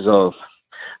a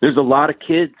lot of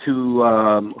kids who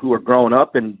are growing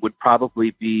up and would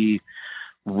probably be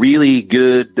really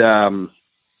good tie-down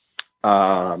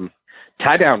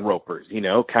ropers,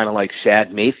 kind of like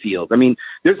Shad Mayfield. I mean,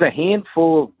 there's a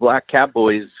handful of black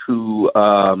cowboys who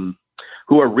are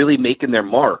really making their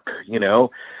mark.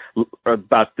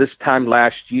 About this time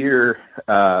last year,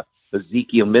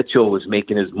 Ezekiel Mitchell was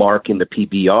making his mark in the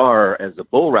PBR as a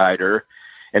bull rider,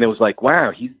 and it was like,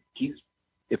 wow, he's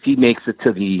if he makes it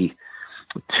to the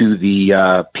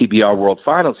PBR World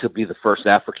Finals, he'll be the first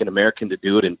African American to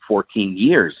do it in 14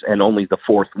 years, and only the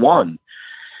fourth one.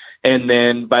 And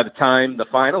then by the time the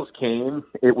finals came,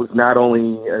 it was not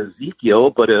only Ezekiel,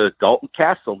 but Dalton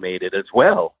Castle made it as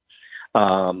well.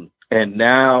 And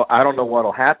now I don't know what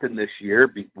will happen this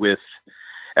year with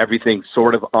everything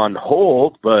sort of on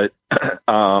hold, but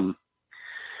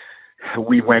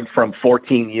we went from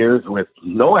 14 years with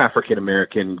no African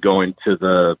American going to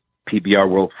the PBR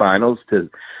World Finals to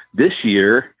this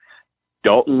year.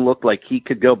 Dalton looked like he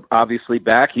could go obviously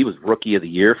back. He was Rookie of the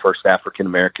Year, first African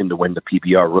American to win the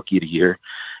PBR Rookie of the Year.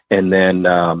 And then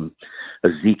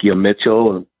Ezekiel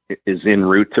Mitchell is en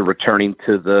route to returning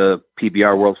to the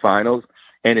PBR World Finals.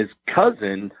 And his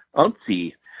cousin,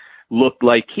 Unsey, looked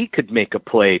like he could make a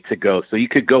play to go. So you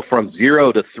could go from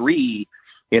 0 to 3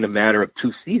 in a matter of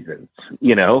 2 seasons,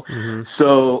 Mm-hmm.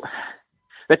 So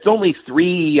that's only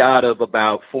 3 out of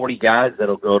about 40 guys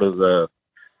that'll go to the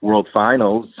World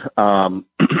Finals.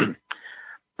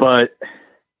 But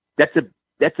that's a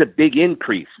big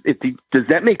increase. Does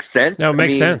that make sense? No, it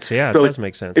makes sense. Yeah, so it does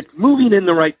make sense. It's moving in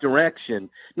the right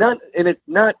direction.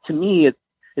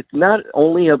 It's not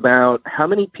only about how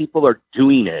many people are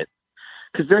doing it,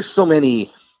 because there's so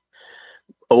many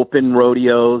open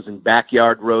rodeos and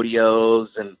backyard rodeos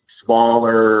and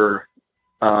smaller,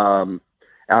 on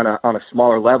a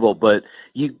smaller level. But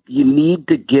you need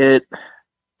to get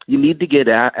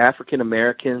African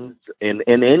Americans and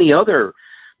any other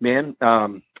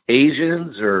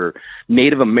Asians or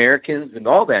Native Americans and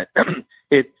all that.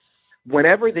 It's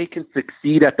whenever they can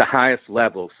succeed at the highest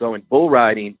level. So in bull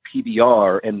riding,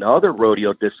 PBR, and the other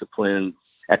rodeo disciplines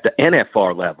at the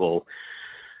NFR level,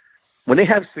 when they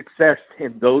have success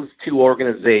in those 2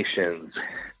 organizations,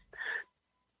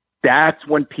 that's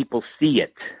when people see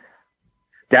it.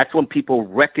 That's when people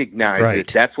recognize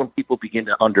it. That's when people begin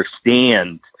to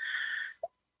understand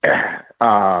the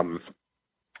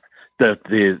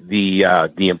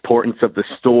importance of the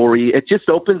story. It just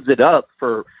opens it up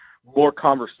for more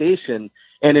conversation,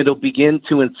 and it'll begin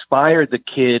to inspire the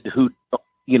kid who,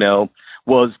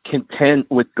 was content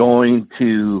with going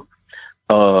to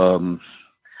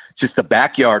just a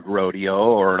backyard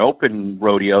rodeo or an open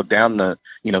rodeo down the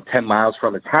 10 miles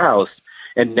from his house,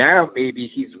 and now maybe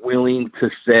he's willing to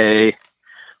say,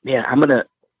 yeah, I'm gonna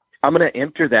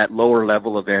enter that lower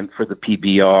level event for the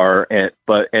PBR,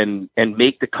 and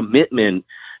make the commitment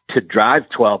to drive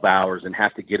 12 hours and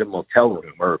have to get a motel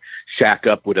room or shack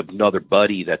up with another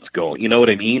buddy that's going, you know what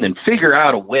I mean? And figure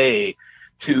out a way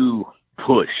to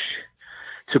push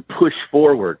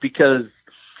forward, because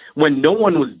when no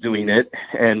one was doing it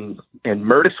and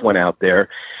Murtis went out there,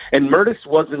 and Murtis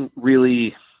wasn't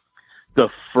really the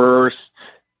first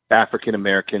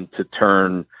African-American to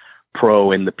turn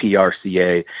pro in the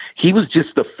PRCA. He was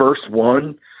just the first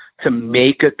one to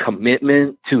make a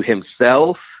commitment to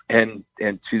himself and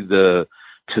to the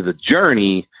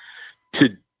journey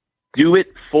to do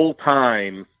it full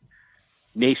time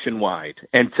nationwide,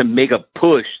 and to make a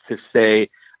push to say,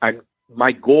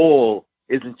 my goal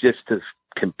isn't just to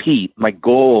compete. My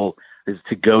goal is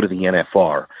to go to the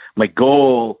NFR. My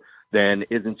goal then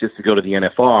isn't just to go to the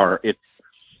NFR.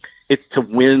 It's to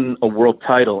win a world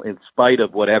title in spite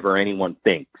of whatever anyone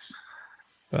thinks.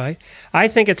 Right. I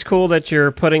think it's cool that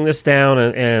you're putting this down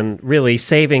and really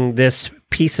saving this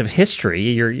piece of history.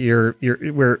 You're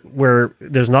where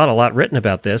there's not a lot written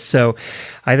about this, so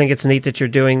I think it's neat that you're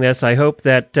doing this. I hope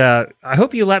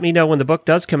you let me know when the book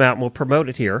does come out, and we'll promote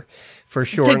it here for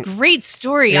sure. It's a great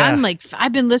story. Yeah.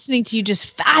 I've been listening to you,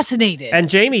 just fascinated. And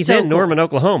Jamie's so in Norman,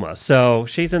 Oklahoma, so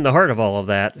she's in the heart of all of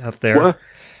that up there.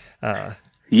 Well,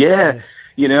 yeah,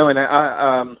 you know, and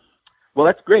well,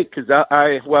 that's great, because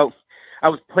I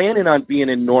was planning on being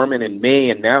in Norman in May,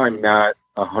 and now I'm not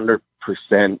 100%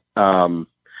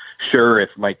 sure if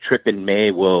my trip in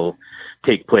May will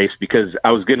take place, because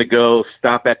I was going to go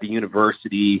stop at the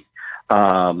university.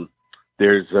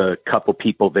 There's a couple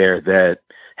people there that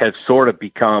have sort of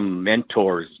become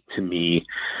mentors to me,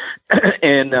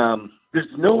 and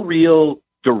there's no real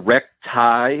direct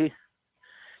tie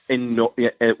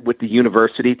with the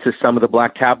university to some of the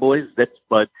Black Cowboys.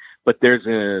 But there's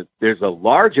a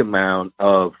large amount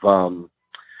of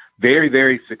very,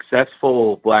 very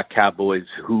successful Black Cowboys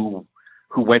who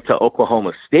went to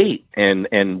Oklahoma State and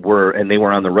they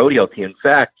were on the rodeo team. In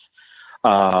fact,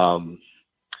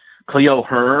 Cleo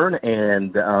Hearn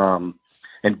and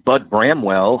Bud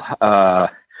Bramwell,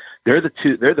 they're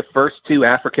the first two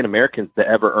African Americans to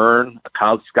ever earn a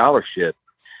college scholarship,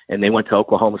 and they went to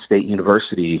Oklahoma State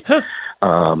University. Huh.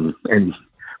 And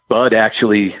Bud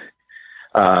actually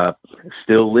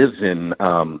still lives in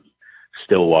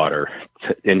Stillwater,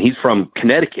 and he's from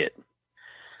Connecticut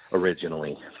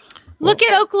originally. Look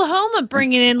at Oklahoma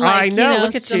bringing in I know.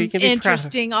 Look at some you can be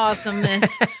interesting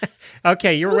awesomeness.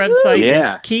 Okay, your website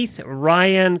Yeah. is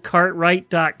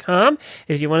KeithRyanCartwright.com.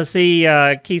 If you want to see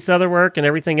Keith's other work, and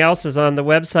everything else is on the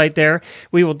website there.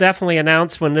 We will definitely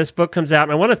announce when this book comes out.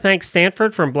 And I want to thank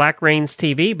Stanford from Black Rains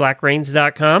TV,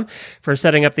 blackrains.com, for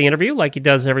setting up the interview like he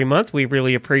does every month. We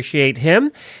really appreciate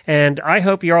him. And I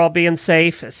hope you're all being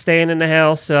safe, staying in the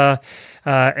house,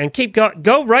 and keep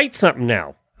go write something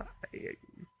now.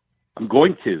 I'm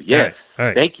going to, yes. All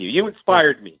right. Thank you. You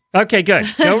inspired me. Okay, good.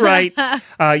 Go right.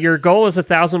 Your goal is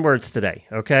 1,000 words today,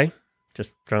 okay?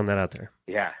 Just throwing that out there.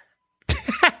 Yeah.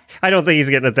 I don't think he's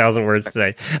getting 1,000 words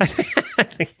today.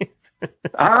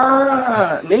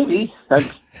 Maybe.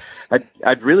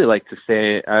 I'd really like to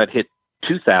say I'd hit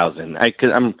 2,000.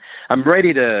 Because I'm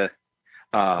ready to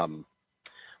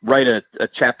write a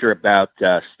chapter about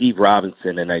Steve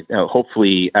Robinson, and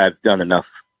hopefully I've done enough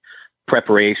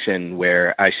preparation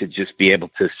where I should just be able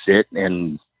to sit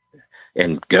and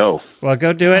go. Well,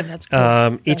 go do it. That's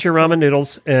cool. Eat your ramen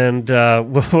noodles, and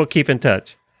we'll keep in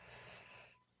touch.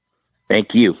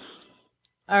 Thank you.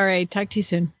 All right. Talk to you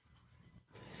soon.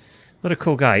 What a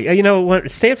cool guy. You know,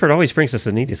 Stanford always brings us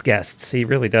the neatest guests. He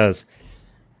really does.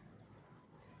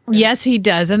 Yes, he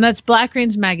does. And that's Black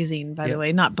Rains Magazine, by the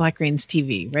way, not Black Rains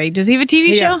TV, right? Does he have a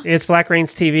TV show? It's Black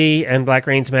Rains TV and Black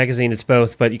Rains Magazine. It's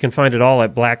both, but you can find it all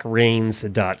at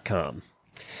blackrains.com.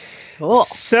 Cool.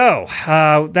 So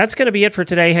that's going to be it for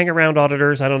today. Hang around,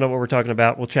 auditors. I don't know what we're talking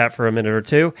about. We'll chat for a minute or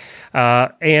two.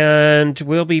 And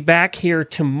we'll be back here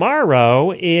tomorrow.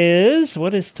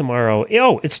 What is tomorrow?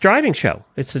 Oh, it's Driving Show.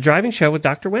 It's the Driving Show with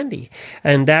Dr. Wendy.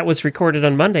 And that was recorded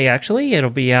on Monday, actually.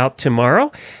 It'll be out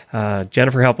tomorrow.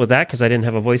 Jennifer helped with that because I didn't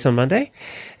have a voice on Monday.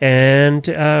 And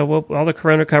all the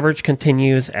corona coverage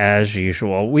continues as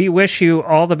usual. We wish you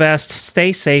all the best.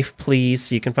 Stay safe,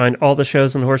 please. You can find all the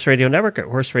shows on the Horse Radio Network at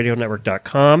horseradionetwork.com.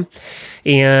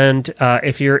 And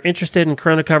if you're interested in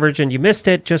corona coverage and you missed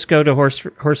it, just go to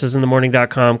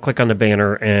horsesinthemorning.com, click on the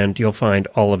banner, and you'll find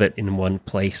all of it in one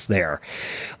place there.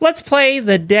 Let's play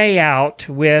The Day Out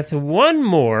with one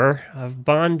more of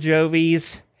Bon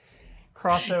Jovi's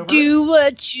crossovers. Do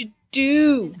what you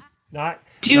do. Not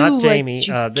Do Jamie.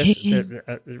 what This you can.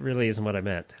 really isn't what I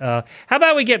meant. How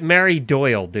about we get Mary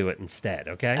Doyle do it instead,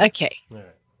 okay? Okay. All right.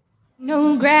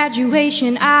 No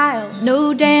graduation aisle,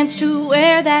 no dance to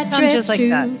wear that dress just like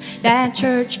to. that.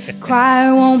 Church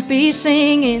choir won't be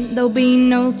singing, there'll be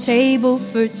no table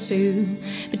for two.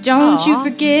 But don't you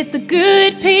forget the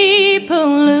good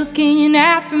people looking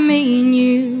out for me and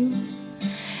you.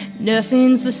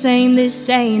 Nothing's the same, this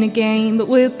ain't a game, but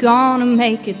we're gonna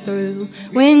make it through.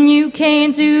 When you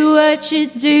can't do what you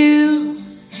do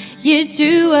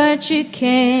what you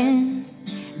can.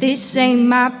 This ain't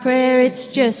my prayer, it's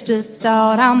just a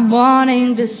thought I'm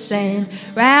wanting to send.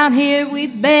 Round here we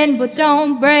bend but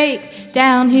don't break.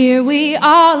 Down here we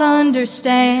all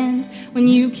understand. When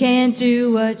you can't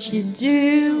do what you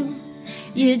do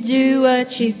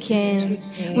what you can.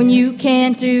 When you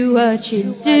can't do what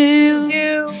you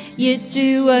do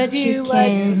what you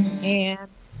can.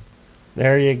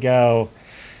 There you go.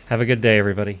 Have a good day,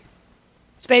 everybody.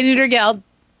 Spay Neuter Geld.